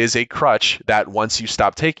 It is a crutch that once you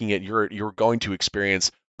stop taking it, you're going to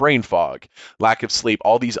experience brain fog, lack of sleep,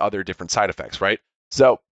 all these other different side effects, right?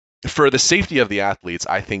 So for the safety of the athletes,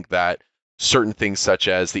 I think that certain things such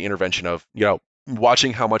as the intervention of,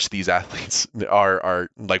 watching how much these athletes are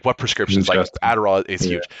like what prescriptions, like Adderall is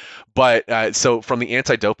huge. But so from the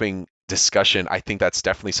anti-doping discussion, I think that's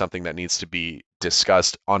definitely something that needs to be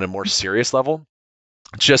discussed on a more serious level,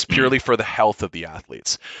 just purely for the health of the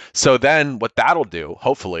athletes. So then what that'll do,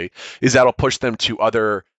 hopefully, is that'll push them to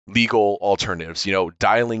other legal alternatives,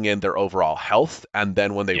 dialing in their overall health. And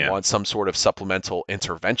then when they want some sort of supplemental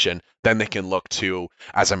intervention, then they can look to,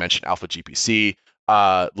 as I mentioned, alpha GPC,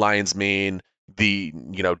 lion's mane, the,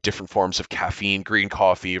 different forms of caffeine, green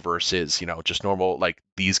coffee versus, just normal, like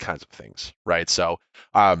these kinds of things. Right. So,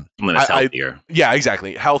 when it's healthier. Yeah,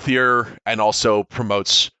 exactly. Healthier, and also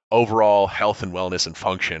promotes overall health and wellness and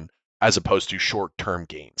function as opposed to short-term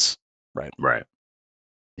gains. Right.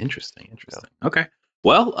 Interesting. Okay.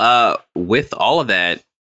 Well, with all of that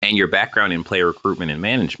and your background in player recruitment and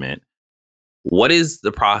management, what is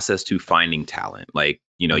the process to finding talent? Like,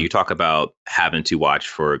 you talk about having to watch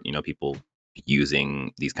for, people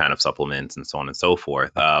using these kind of supplements and so on and so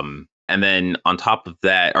forth. And then on top of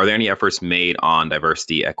that, are there any efforts made on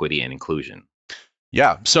diversity, equity, and inclusion?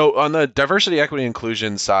 Yeah. So on the diversity, equity,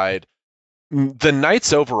 inclusion side, the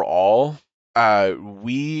Knights overall,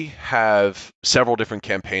 we have several different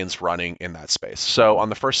campaigns running in that space. So on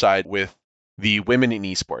the first side, with the women in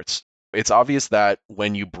esports, it's obvious that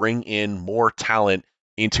when you bring in more talent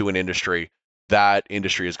into an industry, that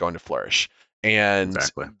industry is going to flourish. And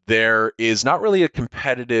there is not really a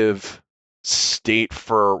competitive state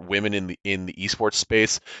for women in the esports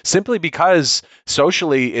space, simply because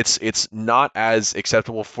socially it's not as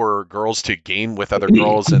acceptable for girls to game with other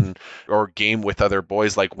girls or game with other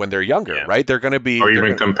boys like when they're younger, right? They're going to be, or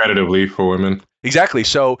even competitively for women. Exactly.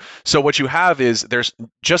 So what you have is, there's,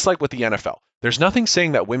 just like with the NFL, there's nothing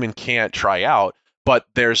saying that women can't try out, but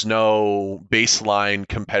there's no baseline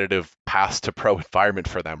competitive path to pro environment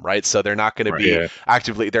for them, right? So they're not going to be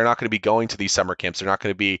they're not going to be going to these summer camps. They're not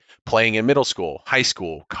going to be playing in middle school, high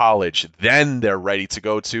school, college. Then they're ready to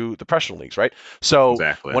go to the professional leagues, right? So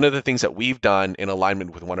one of the things that we've done in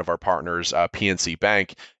alignment with one of our partners, PNC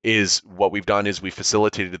Bank, is what we've done is we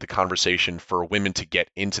facilitated the conversation for women to get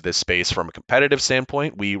into this space from a competitive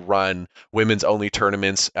standpoint. We run women's only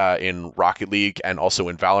tournaments in Rocket League and also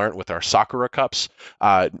in Valorant with our Sakura Cups,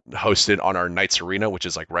 hosted on our Knights Arena, which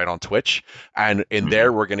is like right on Twitch. And in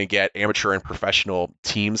there, we're going to get amateur and professional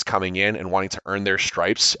teams coming in and wanting to earn their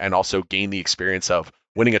stripes and also gain the experience of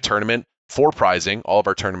winning a tournament for prizing. All of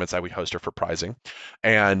our tournaments that we host are for prizing.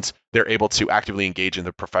 And they're able to actively engage in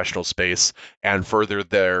the professional space and further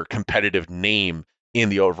their competitive name in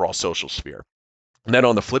the overall social sphere. And then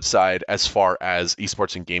on the flip side, as far as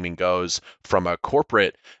esports and gaming goes, from a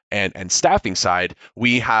corporate and staffing side,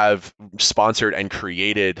 we have sponsored and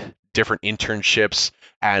created different internships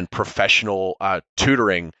and professional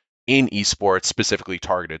tutoring in esports specifically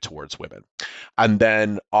targeted towards women. And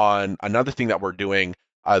then on another thing that we're doing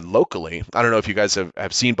locally, I don't know if you guys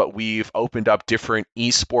have seen, but we've opened up different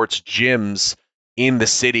esports gyms in the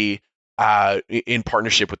city in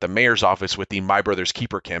partnership with the mayor's office with the My Brother's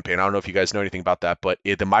Keeper campaign. I don't know if you guys know anything about that, but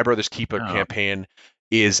the My Brother's Keeper campaign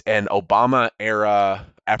is an Obama era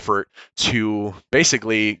effort to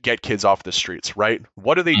basically get kids off the streets, right?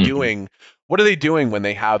 What are they doing? What are they doing when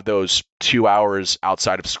they have those 2 hours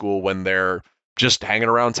outside of school when they're just hanging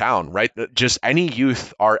around town, right? Just any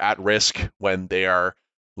youth are at risk when they are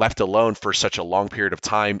left alone for such a long period of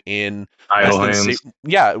time in Idle less than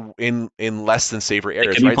hands. in less than savory They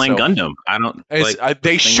areas, could be right? playing So Gundam. I don't it's, like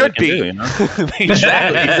they things should can be. do, you know? They should be.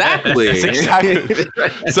 Exactly.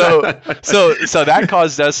 Exactly. So that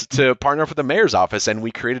caused us to partner up with the mayor's office, and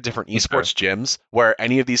we created different esports gyms where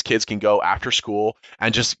any of these kids can go after school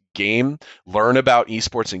and just game, learn about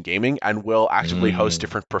esports and gaming, and we'll actively host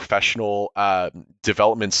different professional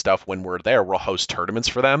development stuff when we're there. We'll host tournaments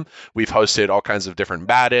for them. We've hosted all kinds of different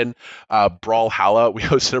Madden, Brawlhalla. We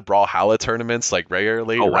hosted a Brawlhalla tournaments like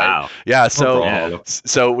regularly, Oh right? wow. Yeah. Brawlhalla.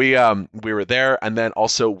 So we were there, and then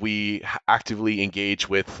also we actively engage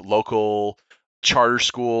with local charter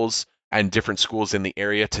schools and different schools in the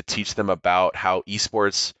area to teach them about how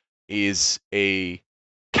esports is a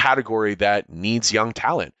category that needs young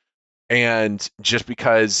talent. And just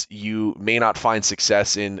because you may not find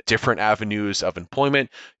success in different avenues of employment,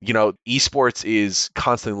 esports is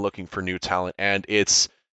constantly looking for new talent. And it's,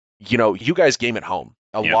 you guys game at home.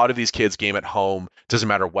 A Yep. lot of these kids game at home, doesn't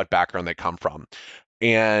matter what background they come from.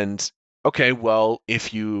 And okay, well,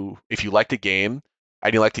 if you like to game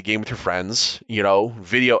and you like to game with your friends,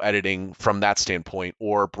 video editing from that standpoint,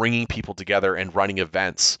 or bringing people together and running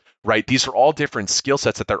events, right? These are all different skill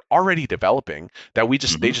sets that they're already developing that they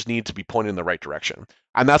just need to be pointed in the right direction.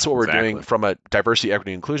 And that's what we're doing Exactly. from a diversity,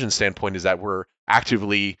 equity, inclusion standpoint, is that we're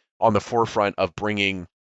actively on the forefront of bringing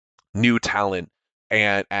new talent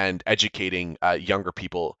and educating younger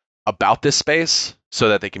people about this space so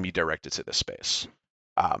that they can be directed to this space.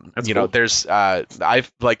 That's cool. There's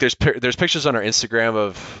there's pictures on our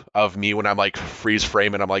Instagram of me when I'm like freeze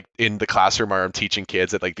frame and I'm like in the classroom where I'm teaching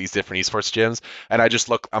kids at like these different esports gyms, and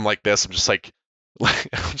I'm like this. I'm just like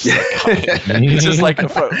it's just like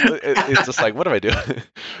it's just like, what am I doing?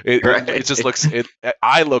 It just looks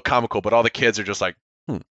I look comical, but all the kids are just like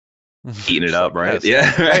Eating it up, right?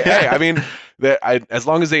 Yes. Yeah. Hey, I mean, as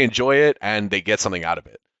long as they enjoy it and they get something out of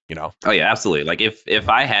it, Oh yeah, absolutely. Like if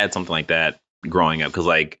I had something like that growing up, because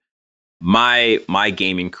like my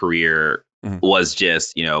gaming career Mhm. was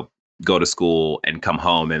just go to school and come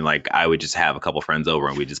home, and like I would just have a couple friends over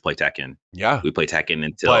and we just play Tekken. Yeah. We play Tekken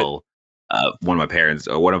until one of my parents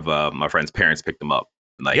or one of my friend's parents picked them up.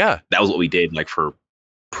 And, like Yeah. that was what we did like for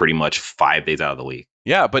pretty much 5 days out of the week.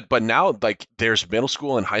 Yeah, but now like there's middle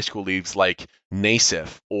school and high school leagues like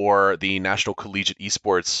NASIF or the National Collegiate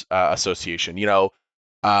Esports Association.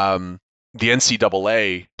 The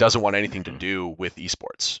NCAA doesn't want anything to do with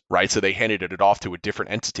esports, right? So they handed it off to a different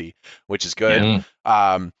entity, which is good.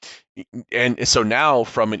 Yeah. And so now,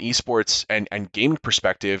 from an esports and gaming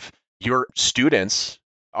perspective, your students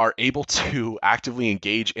are able to actively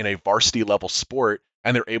engage in a varsity level sport,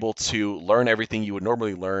 and they're able to learn everything you would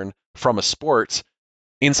normally learn from a sport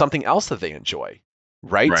in something else that they enjoy,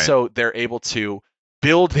 right? Right. So they're able to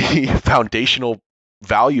build the foundational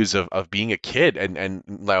values of being a kid, and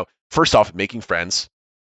first off, making friends,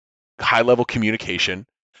 high level communication,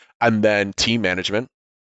 and then team management.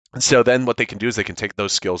 So then what they can do is they can take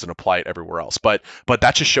those skills and apply it everywhere else. But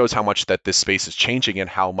that just shows how much that this space is changing and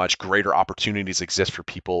how much greater opportunities exist for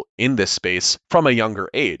people in this space from a younger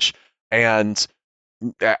age. And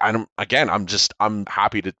I'm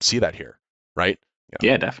happy to see that here, right?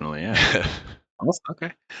 Yeah, definitely. Yeah.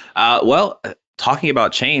 Okay. Talking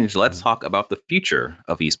about change, let's talk about the future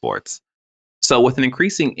of esports. So, with an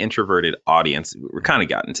increasing introverted audience, we're kind of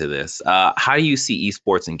gotten to this. How do you see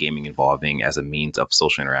esports and gaming evolving as a means of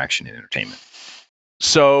social interaction and entertainment?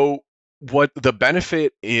 So, what the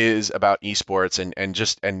benefit is about esports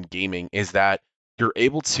and gaming is that you're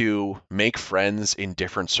able to make friends in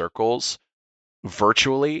different circles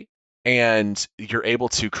virtually, and you're able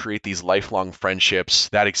to create these lifelong friendships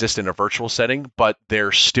that exist in a virtual setting, but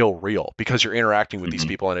they're still real because you're interacting with these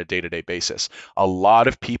people on a day-to-day basis. A lot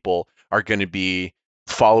of people are going to be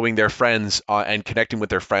following their friends and connecting with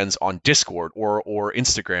their friends on Discord or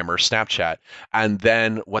Instagram or Snapchat, and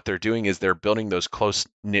then what they're doing is they're building those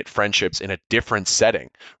close-knit friendships in a different setting,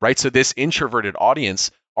 right? So this introverted audience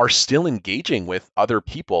are still engaging with other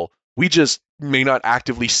people. We just may not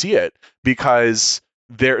actively see it because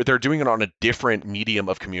they're doing it on a different medium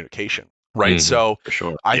of communication, right? Mhm. So For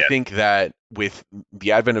sure. I think that with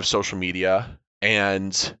the advent of social media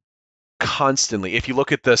and constantly, if you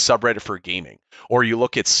look at the subreddit for gaming or you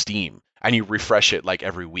look at Steam and you refresh it like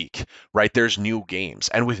every week, right? There's new games,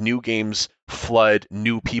 and with new games flood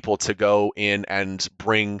new people to go in and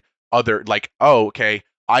bring other, like, oh, okay,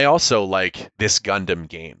 I also like this Gundam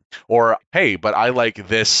game, or hey, but I like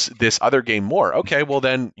this other game more. Okay, well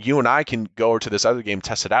then you and I can go to this other game,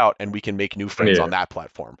 test it out, and we can make new friends Yeah. on that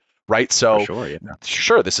platform, right? For So sure. Yeah.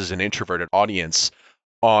 sure, this is an introverted audience,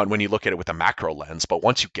 on when you look at it with a macro lens. But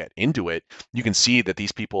once you get into it, you can see that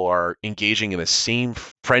these people are engaging in the same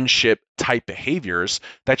friendship type behaviors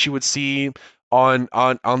that you would see on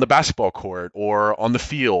the basketball court or on the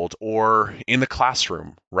field or in the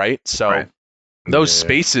classroom, right? So Right. those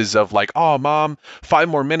spaces of like, oh, mom, 5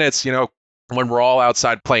 more minutes, when we're all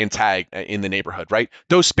outside playing tag in the neighborhood, right?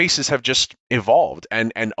 Those spaces have just evolved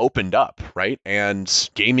and opened up, right? And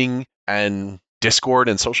gaming and Discord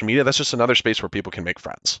and social media, that's just another space where people can make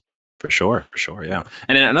friends. For sure, yeah.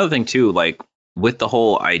 And then another thing too, like with the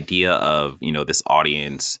whole idea of, this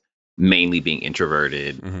audience mainly being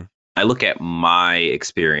introverted, Mhm. I look at my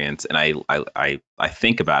experience and I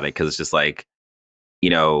think about it because it's just like,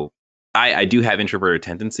 I do have introverted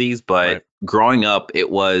tendencies, but Right. growing up, it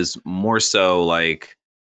was more so like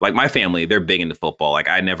my family, they're big into football. Like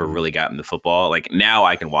I never Mhm. really got into football. Like now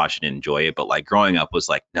I can watch it and enjoy it, but like growing up was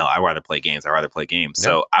like, no, I'd rather play games. Yeah.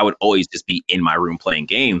 So I would always just be in my room playing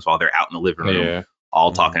games while they're out in the living room, Yeah.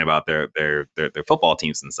 all Mhm. talking about their football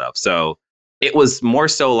teams and stuff. So it was more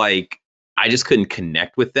so like I just couldn't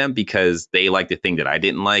connect with them because they liked the thing that I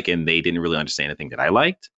didn't like and they didn't really understand the thing that I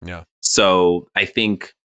liked. Yeah. So I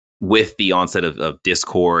think with the onset of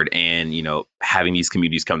Discord and having these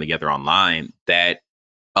communities come together online, that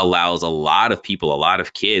allows a lot of people, a lot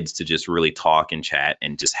of kids to just really talk and chat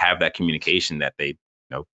and just have that communication that they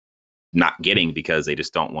not getting because they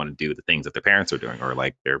just don't want to do the things that their parents are doing or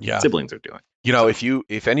like their Yeah. siblings are doing.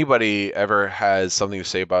 If anybody ever has something to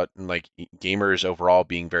say about like gamers overall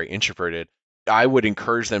being very introverted, I would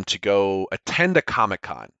encourage them to go attend a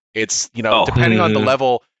Comic-Con. It's, Oh. depending on the Mhm.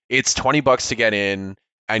 level, it's $20 to get in,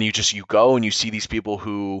 and you go and you see these people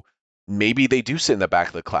who maybe they do sit in the back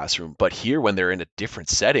of the classroom, but here when they're in a different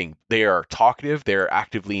setting, they are talkative, they're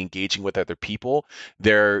actively engaging with other people,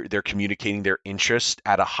 they're communicating their interest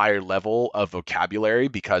at a higher level of vocabulary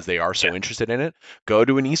because they are so interested in it. Go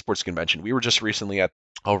to an esports convention. We were just recently at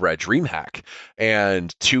Red DreamHack,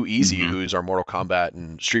 and Too Easy, Mhm. who's our Mortal Kombat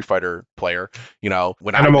and Street Fighter player, when Hand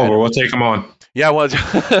I him met over. him, We'll take him on. yeah, well,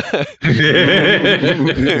 Yeah.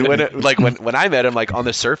 when I met him, like on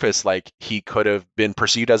the surface, like he could have been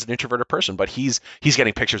perceived as an introverted person, but he's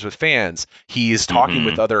getting pictures with fans. He's talking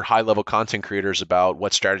with Mhm. other high level content creators about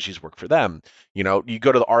what strategies work for them. You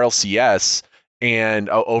go to the RLCS and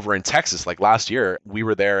over in Texas, like last year, we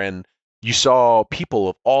were there and you saw people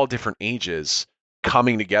of all different ages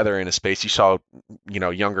coming together in a space. You saw,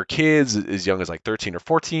 younger kids as young as like 13 or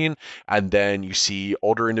 14, and then you see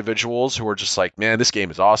older individuals who are just like, man, this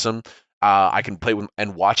game is awesome. I can play with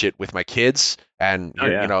and watch it with my kids, and Oh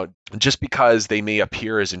yeah. just because they may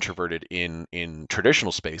appear as introverted in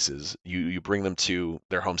traditional spaces, you bring them to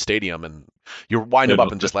their home stadium and you wind them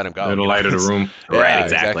up and just let them go. It'll light of the room. Right, Yeah,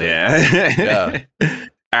 exactly. Yeah. Yeah.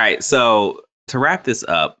 All right. So to wrap this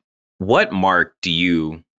up, what mark do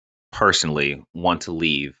you personally want to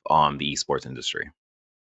leave on the esports industry?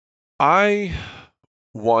 I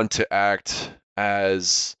want to act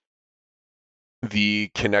as the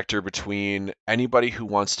connector between anybody who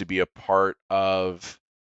wants to be a part of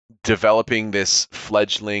developing this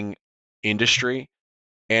fledgling industry,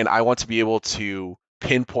 and I want to be able to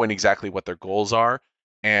pinpoint exactly what their goals are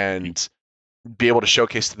and be able to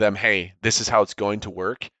showcase to them, hey, this is how it's going to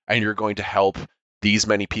work, and you're going to help these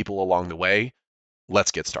many people along the way.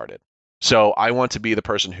 Let's get started. So I want to be the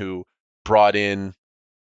person who brought in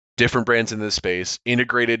different brands in this space,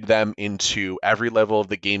 integrated them into every level of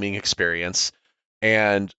the gaming experience,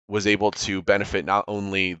 and was able to benefit not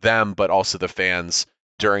only them, but also the fans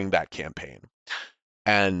during that campaign.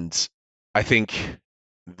 And I think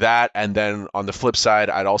that, and then on the flip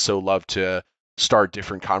side, I'd also love to start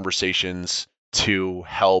different conversations to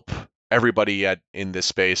help everybody in this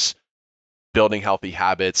space building healthy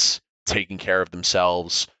habits, taking care of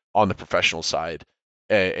themselves on the professional side,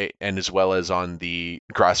 and as well as on the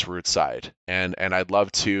grassroots side. And I'd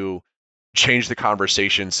love to change the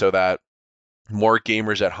conversation so that more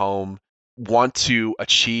gamers at home want to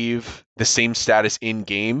achieve the same status in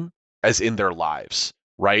game as in their lives,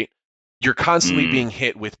 right? You're constantly Mm. being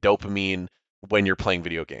hit with dopamine when you're playing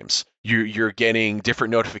video games. You're getting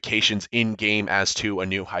different notifications in game as to a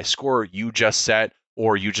new high score you just set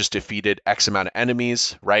or you just defeated X amount of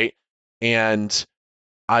enemies, right? And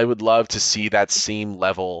I would love to see that same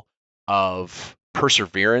level of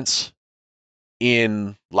perseverance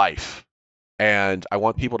in life. And I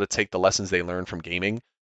want people to take the lessons they learn from gaming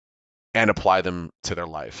and apply them to their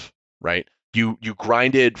life, right? You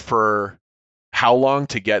grinded for how long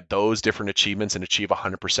to get those different achievements and achieve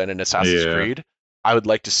 100% in Assassin's Yeah. Creed? I would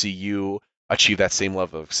like to see you achieve that same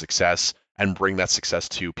level of success and bring that success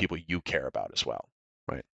to people you care about as well,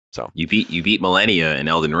 right? So you beat Millennia in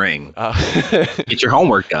Elden Ring. uh, Get your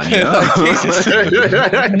homework done. You know?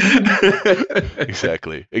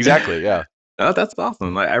 exactly. Yeah. Oh, that's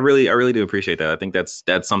awesome. I really do appreciate that. I think that's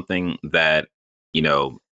something that, you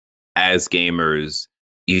know, as gamers,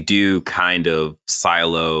 you do kind of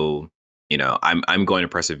silo, you know, I'm going to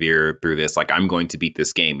persevere through this. Like, I'm going to beat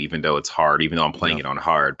this game, even though it's hard, even though I'm playing it on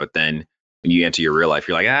hard. But then when you enter your real life,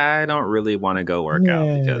 you're like, I don't really want to go work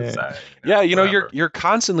out because, You're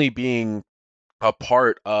constantly being a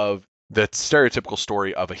part of the stereotypical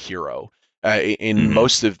story of a hero. In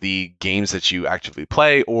most of the games that you actively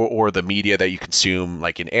play, or the media that you consume,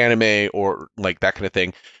 like in anime or like that kind of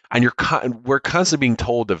thing, and we're constantly being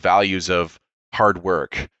told the values of hard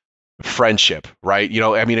work, friendship, right? You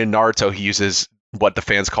know, I mean, in Naruto, he uses what the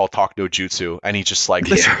fans call talk no jutsu, and he's just like,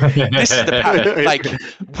 this is the pattern. Like,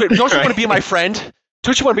 don't you want to be my friend?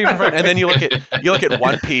 Don't you want to be my friend? And then you look at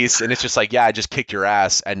One Piece, and it's just like, yeah, I just kicked your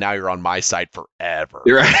ass, and now you're on my side forever.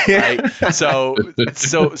 Right? So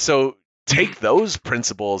take those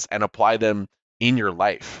principles and apply them in your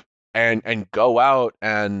life, and go out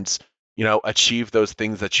and, you know, achieve those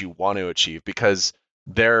things that you want to achieve, because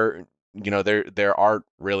there aren't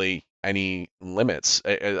really any limits.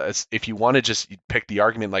 If you want to just pick the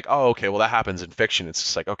argument like, oh, okay, well, that happens in fiction, it's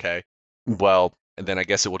just like, okay, well, and then I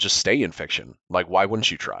guess it will just stay in fiction. Like, why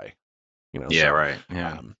wouldn't you try? You know? Yeah, so, right.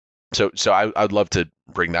 Yeah. So I'd love to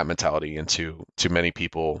bring that mentality into many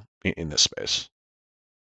people in this space.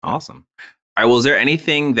 Awesome. All right. Well, is there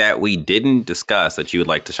anything that we didn't discuss that you would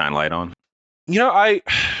like to shine light on? You know,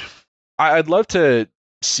 I'd love to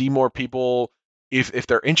see more people, if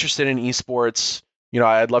they're interested in esports. You know,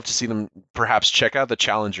 I'd love to see them perhaps check out the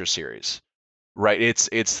Challenger series. Right?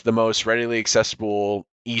 It's the most readily accessible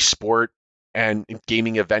esport and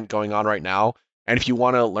gaming event going on right now. And if you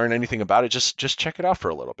want to learn anything about it, just check it out for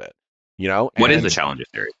a little bit. You know, what is the Challenger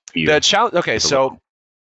series? The challenge. Okay, so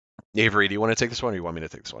Avery, do you want to take this one, or do you want me to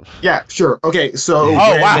take this one? Yeah, sure. Okay, so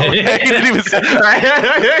wow, he didn't even say.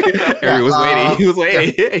 Avery was waiting. He was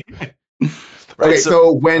waiting. Okay,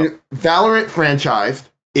 so when Valorant franchised,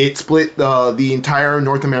 it split the entire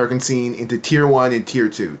North American scene into Tier 1 and Tier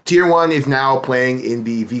 2. Tier 1 is now playing in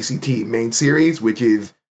the VCT main series, which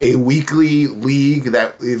is a weekly league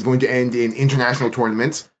that is going to end in international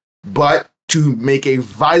tournaments. But to make a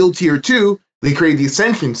vital Tier 2, they created the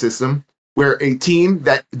Ascension system, where a team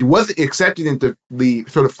that wasn't accepted into the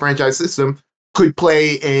sort of franchise system could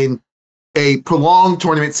play in a prolonged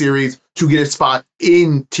tournament series to get a spot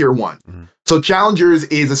in Tier 1. Mm-hmm. So Challengers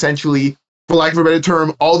is essentially, for lack of a better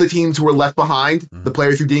term, all the teams who were left behind, the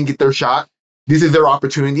players who didn't get their shot. This is their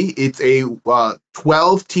opportunity. It's a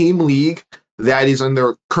 12-team league that is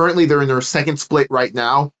currently they're in their second split right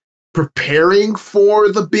now, preparing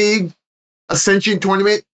for the big Ascension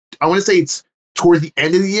tournament. I want to say it's towards the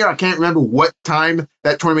end of the year. I can't remember what time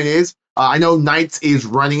that tournament is. I know Knights is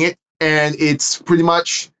running it, and it's pretty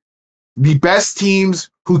much the best teams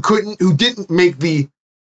who didn't make the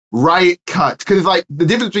Riot cut, because like the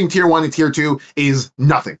difference between Tier 1 and Tier 2 is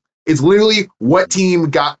nothing. It's literally what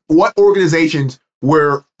organizations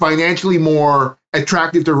were financially more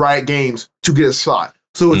attractive to Riot Games to get a slot.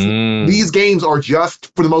 So these games are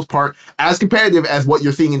just, for the most part, as competitive as what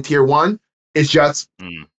you're seeing in Tier 1. It's just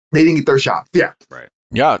they didn't get their shot. Yeah. Right.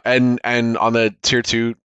 Yeah, and on the Tier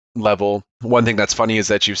 2 level, one thing that's funny is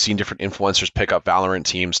that you've seen different influencers pick up Valorant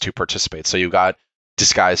teams to participate. So you got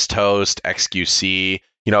Disguised Toast, XQC,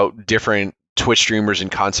 you know, different Twitch streamers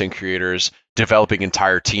and content creators developing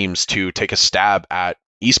entire teams to take a stab at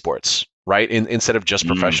esports, right? Instead of just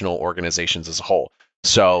professional organizations as a whole.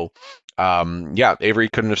 So, Avery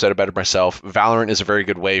couldn't have said it better myself. Valorant is a very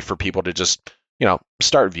good way for people to just, you know,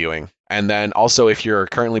 start viewing. And then also, if you're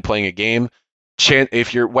currently playing a game,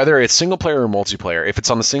 whether it's single player or multiplayer, if it's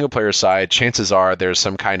on the single player side, chances are there's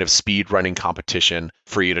some kind of speed running competition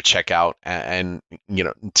for you to check out and you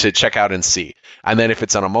know, to check out and see. And then if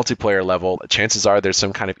it's on a multiplayer level, chances are there's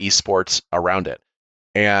some kind of esports around it.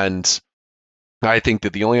 And I think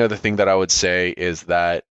that the only other thing that I would say is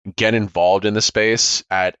that get involved in the space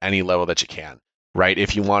at any level that you can, right?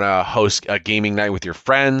 If you want to host a gaming night with your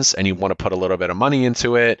friends and you want to put a little bit of money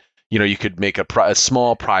into it, you know, you could make a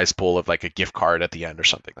small prize pool of like a gift card at the end or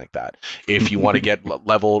something like that. If you want to get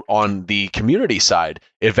leveled on the community side,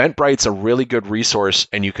 Eventbrite's a really good resource,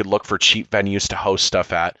 and you could look for cheap venues to host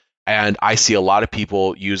stuff at. And I see a lot of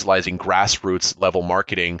people utilizing grassroots level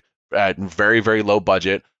marketing at very, very low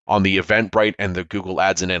budget on the Eventbrite and the Google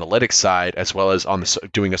Ads and Analytics side, as well as on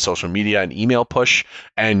doing a social media and email push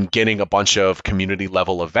and getting a bunch of community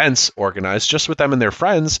level events organized just with them and their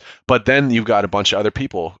friends. But then you've got a bunch of other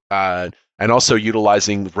people. and also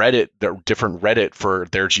utilizing Reddit, the different Reddit for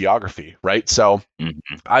their geography, right? So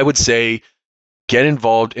I would say get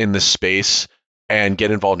involved in the space and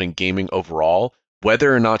get involved in gaming overall.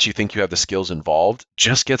 Whether or not you think you have the skills involved,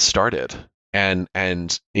 just get started. And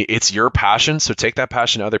it's your passion, so take that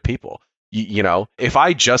passion to other people. You know, if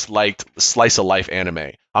I just liked slice of life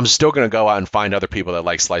anime, I'm still going to go out and find other people that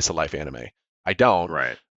like slice of life anime. I don't.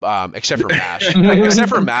 Right. Except for MASH. Except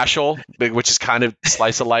for Mashal, which is kind of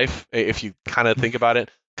slice of life, if you kind of think about it,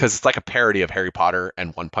 because it's like a parody of Harry Potter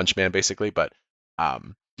and One Punch Man, basically. But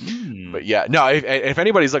yeah, no. If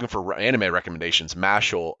anybody's looking for anime recommendations,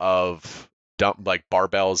 Mashal of like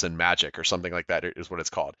barbells and magic or something like that is what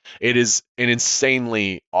it's called. It is an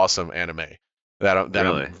insanely awesome anime that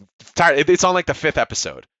Really? I'm tired. It's on like the 5th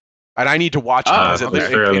episode, and I need to watch it. Oh, it's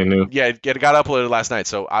fairly new. Yeah, it got uploaded last night,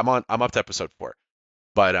 so I'm up to episode 4.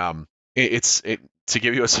 But it's to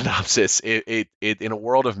give you a synopsis. It in a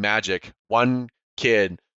world of magic, one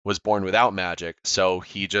kid was born without magic, so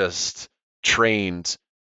he just trained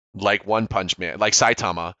like One Punch Man, like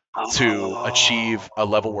Saitama, to achieve a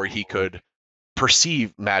level where he could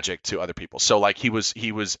perceive magic to other people. So like he was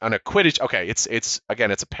on a Quidditch. Okay, it's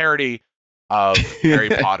again, it's a parody of Harry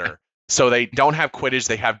Potter. So they don't have Quidditch,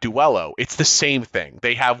 they have Duello. It's the same thing.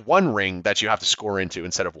 They have one ring that you have to score into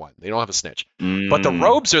instead of one. They don't have a snitch. But the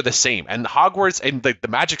robes are the same. And Hogwarts and the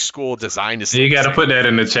magic school design is You got to put that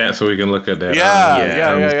in the chat so we can look at that.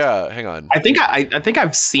 Yeah. Hang on. I think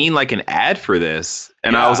I've seen like an ad for this,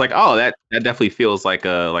 and I was like, oh, that definitely feels like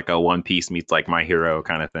a One Piece meets like My Hero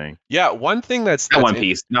kind of thing. Yeah, one thing that's not One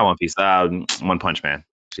Piece. One Punch Man.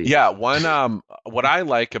 Jeez. Yeah, what I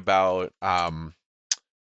like about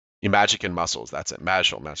Magic and Muscles, that's it.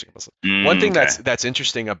 Magic and Muscles. One thing that's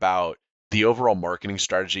interesting about the overall marketing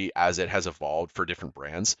strategy as it has evolved for different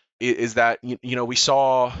brands is that you know we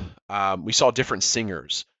saw different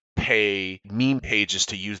singers pay meme pages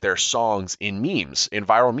to use their songs in memes, in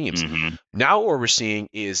viral memes. Now what we're seeing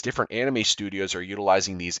is different anime studios are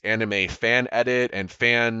utilizing these anime fan edit and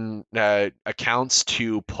fan accounts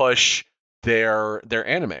to push their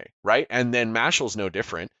anime, right? And then Mashal's no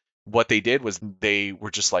different. What they did was they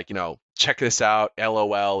were just like, you know, check this out,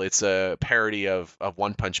 LOL, it's a parody of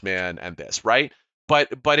One Punch Man and this, right? But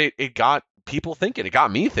it got people thinking, it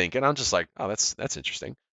got me thinking. I'm just like, oh, that's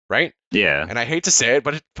interesting, right? Yeah. And I hate to say it,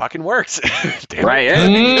 but it fucking works. Right?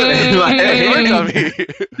 It worked on me.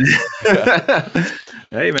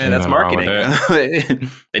 Hey man, that's marketing.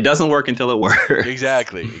 It doesn't work until it works.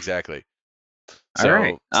 Exactly. So, all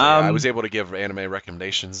right. I was able to give anime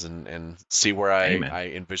recommendations and see where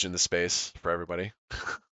I envision the space for everybody.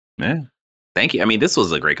 Yeah. Thank you. I mean, this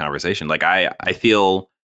was a great conversation. Like I feel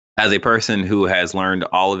as a person who has learned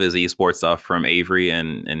all of his esports stuff from Avery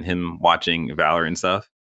and him watching Valor and stuff,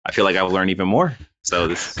 I feel like I've learned even more. So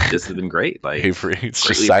this has been great. Like Avery's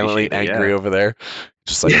just silently angry over there.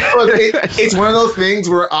 Just like it's one of those things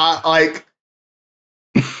where I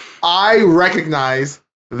recognize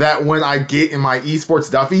that when I get in my esports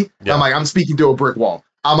Duffy, I'm like, I'm speaking to a brick wall.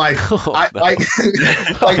 I'm like, I'm like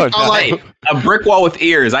a brick wall with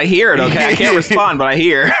ears. I hear it. Okay, I can't respond, but I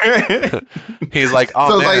hear. He's like,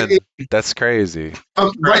 oh so man, like, that's crazy.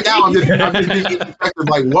 Right now, I'm just thinking,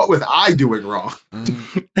 like, what was I doing wrong?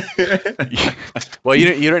 Well,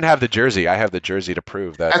 you didn't have the jersey. I have the jersey to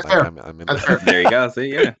prove that. That's like, fair. I'm in That's fair. There you go.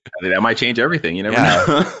 See, yeah, that might change everything. You never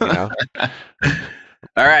know. You know?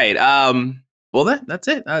 All right. Well, that's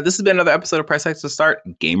it. This has been another episode of Press X to Start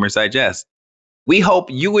Gamers Digest. We hope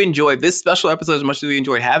you enjoyed this special episode as much as we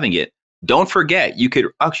enjoyed having it. Don't forget, you could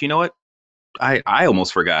actually, you know what? I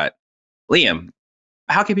almost forgot. Liam,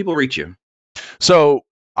 how can people reach you? So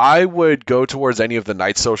I would go towards any of the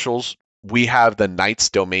Knights socials. We have the Knights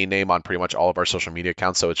domain name on pretty much all of our social media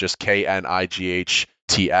accounts. So it's just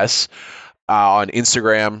KNIGHTS. On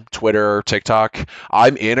Instagram, Twitter, TikTok.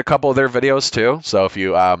 I'm in a couple of their videos too. So if you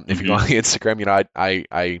go on the Instagram, you know,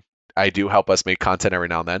 I do help us make content every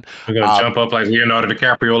now and then. We're gonna jump up like Leonardo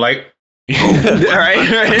DiCaprio, like. I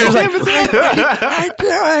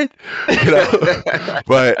can't. You know?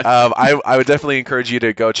 But I would definitely encourage you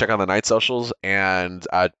to go check on the Night socials and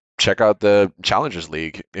check out the Challengers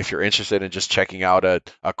League if you're interested in just checking out a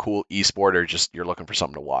cool esport or just you're looking for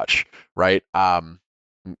something to watch, right?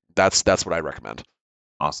 That's what I recommend.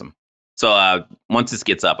 Awesome. So once this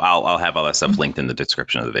gets up, I'll have all that stuff linked in the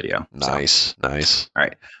description of the video. Nice. All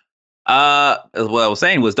right. What I was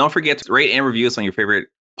saying was, don't forget to rate and review us on your favorite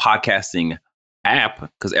podcasting app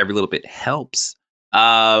because every little bit helps. You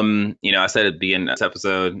know, I said at the beginning of this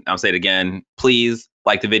episode, I'll say it again. Please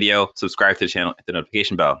like the video, subscribe to the channel, hit the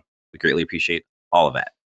notification bell. We greatly appreciate all of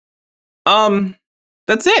that.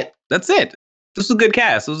 That's it. this was a good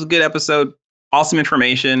cast. It was a good episode. Awesome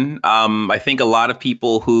information. I think a lot of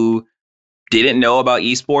people who didn't know about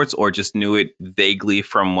esports or just knew it vaguely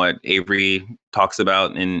from what Avery talks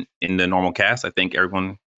about in the normal cast, I think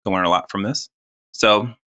everyone can learn a lot from this. So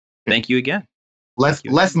thank you again.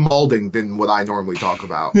 Less molding than what I normally talk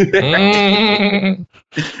about. But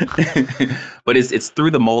it's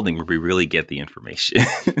through the molding where we really get the information.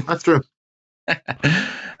 That's true.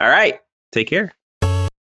 All right. Take care.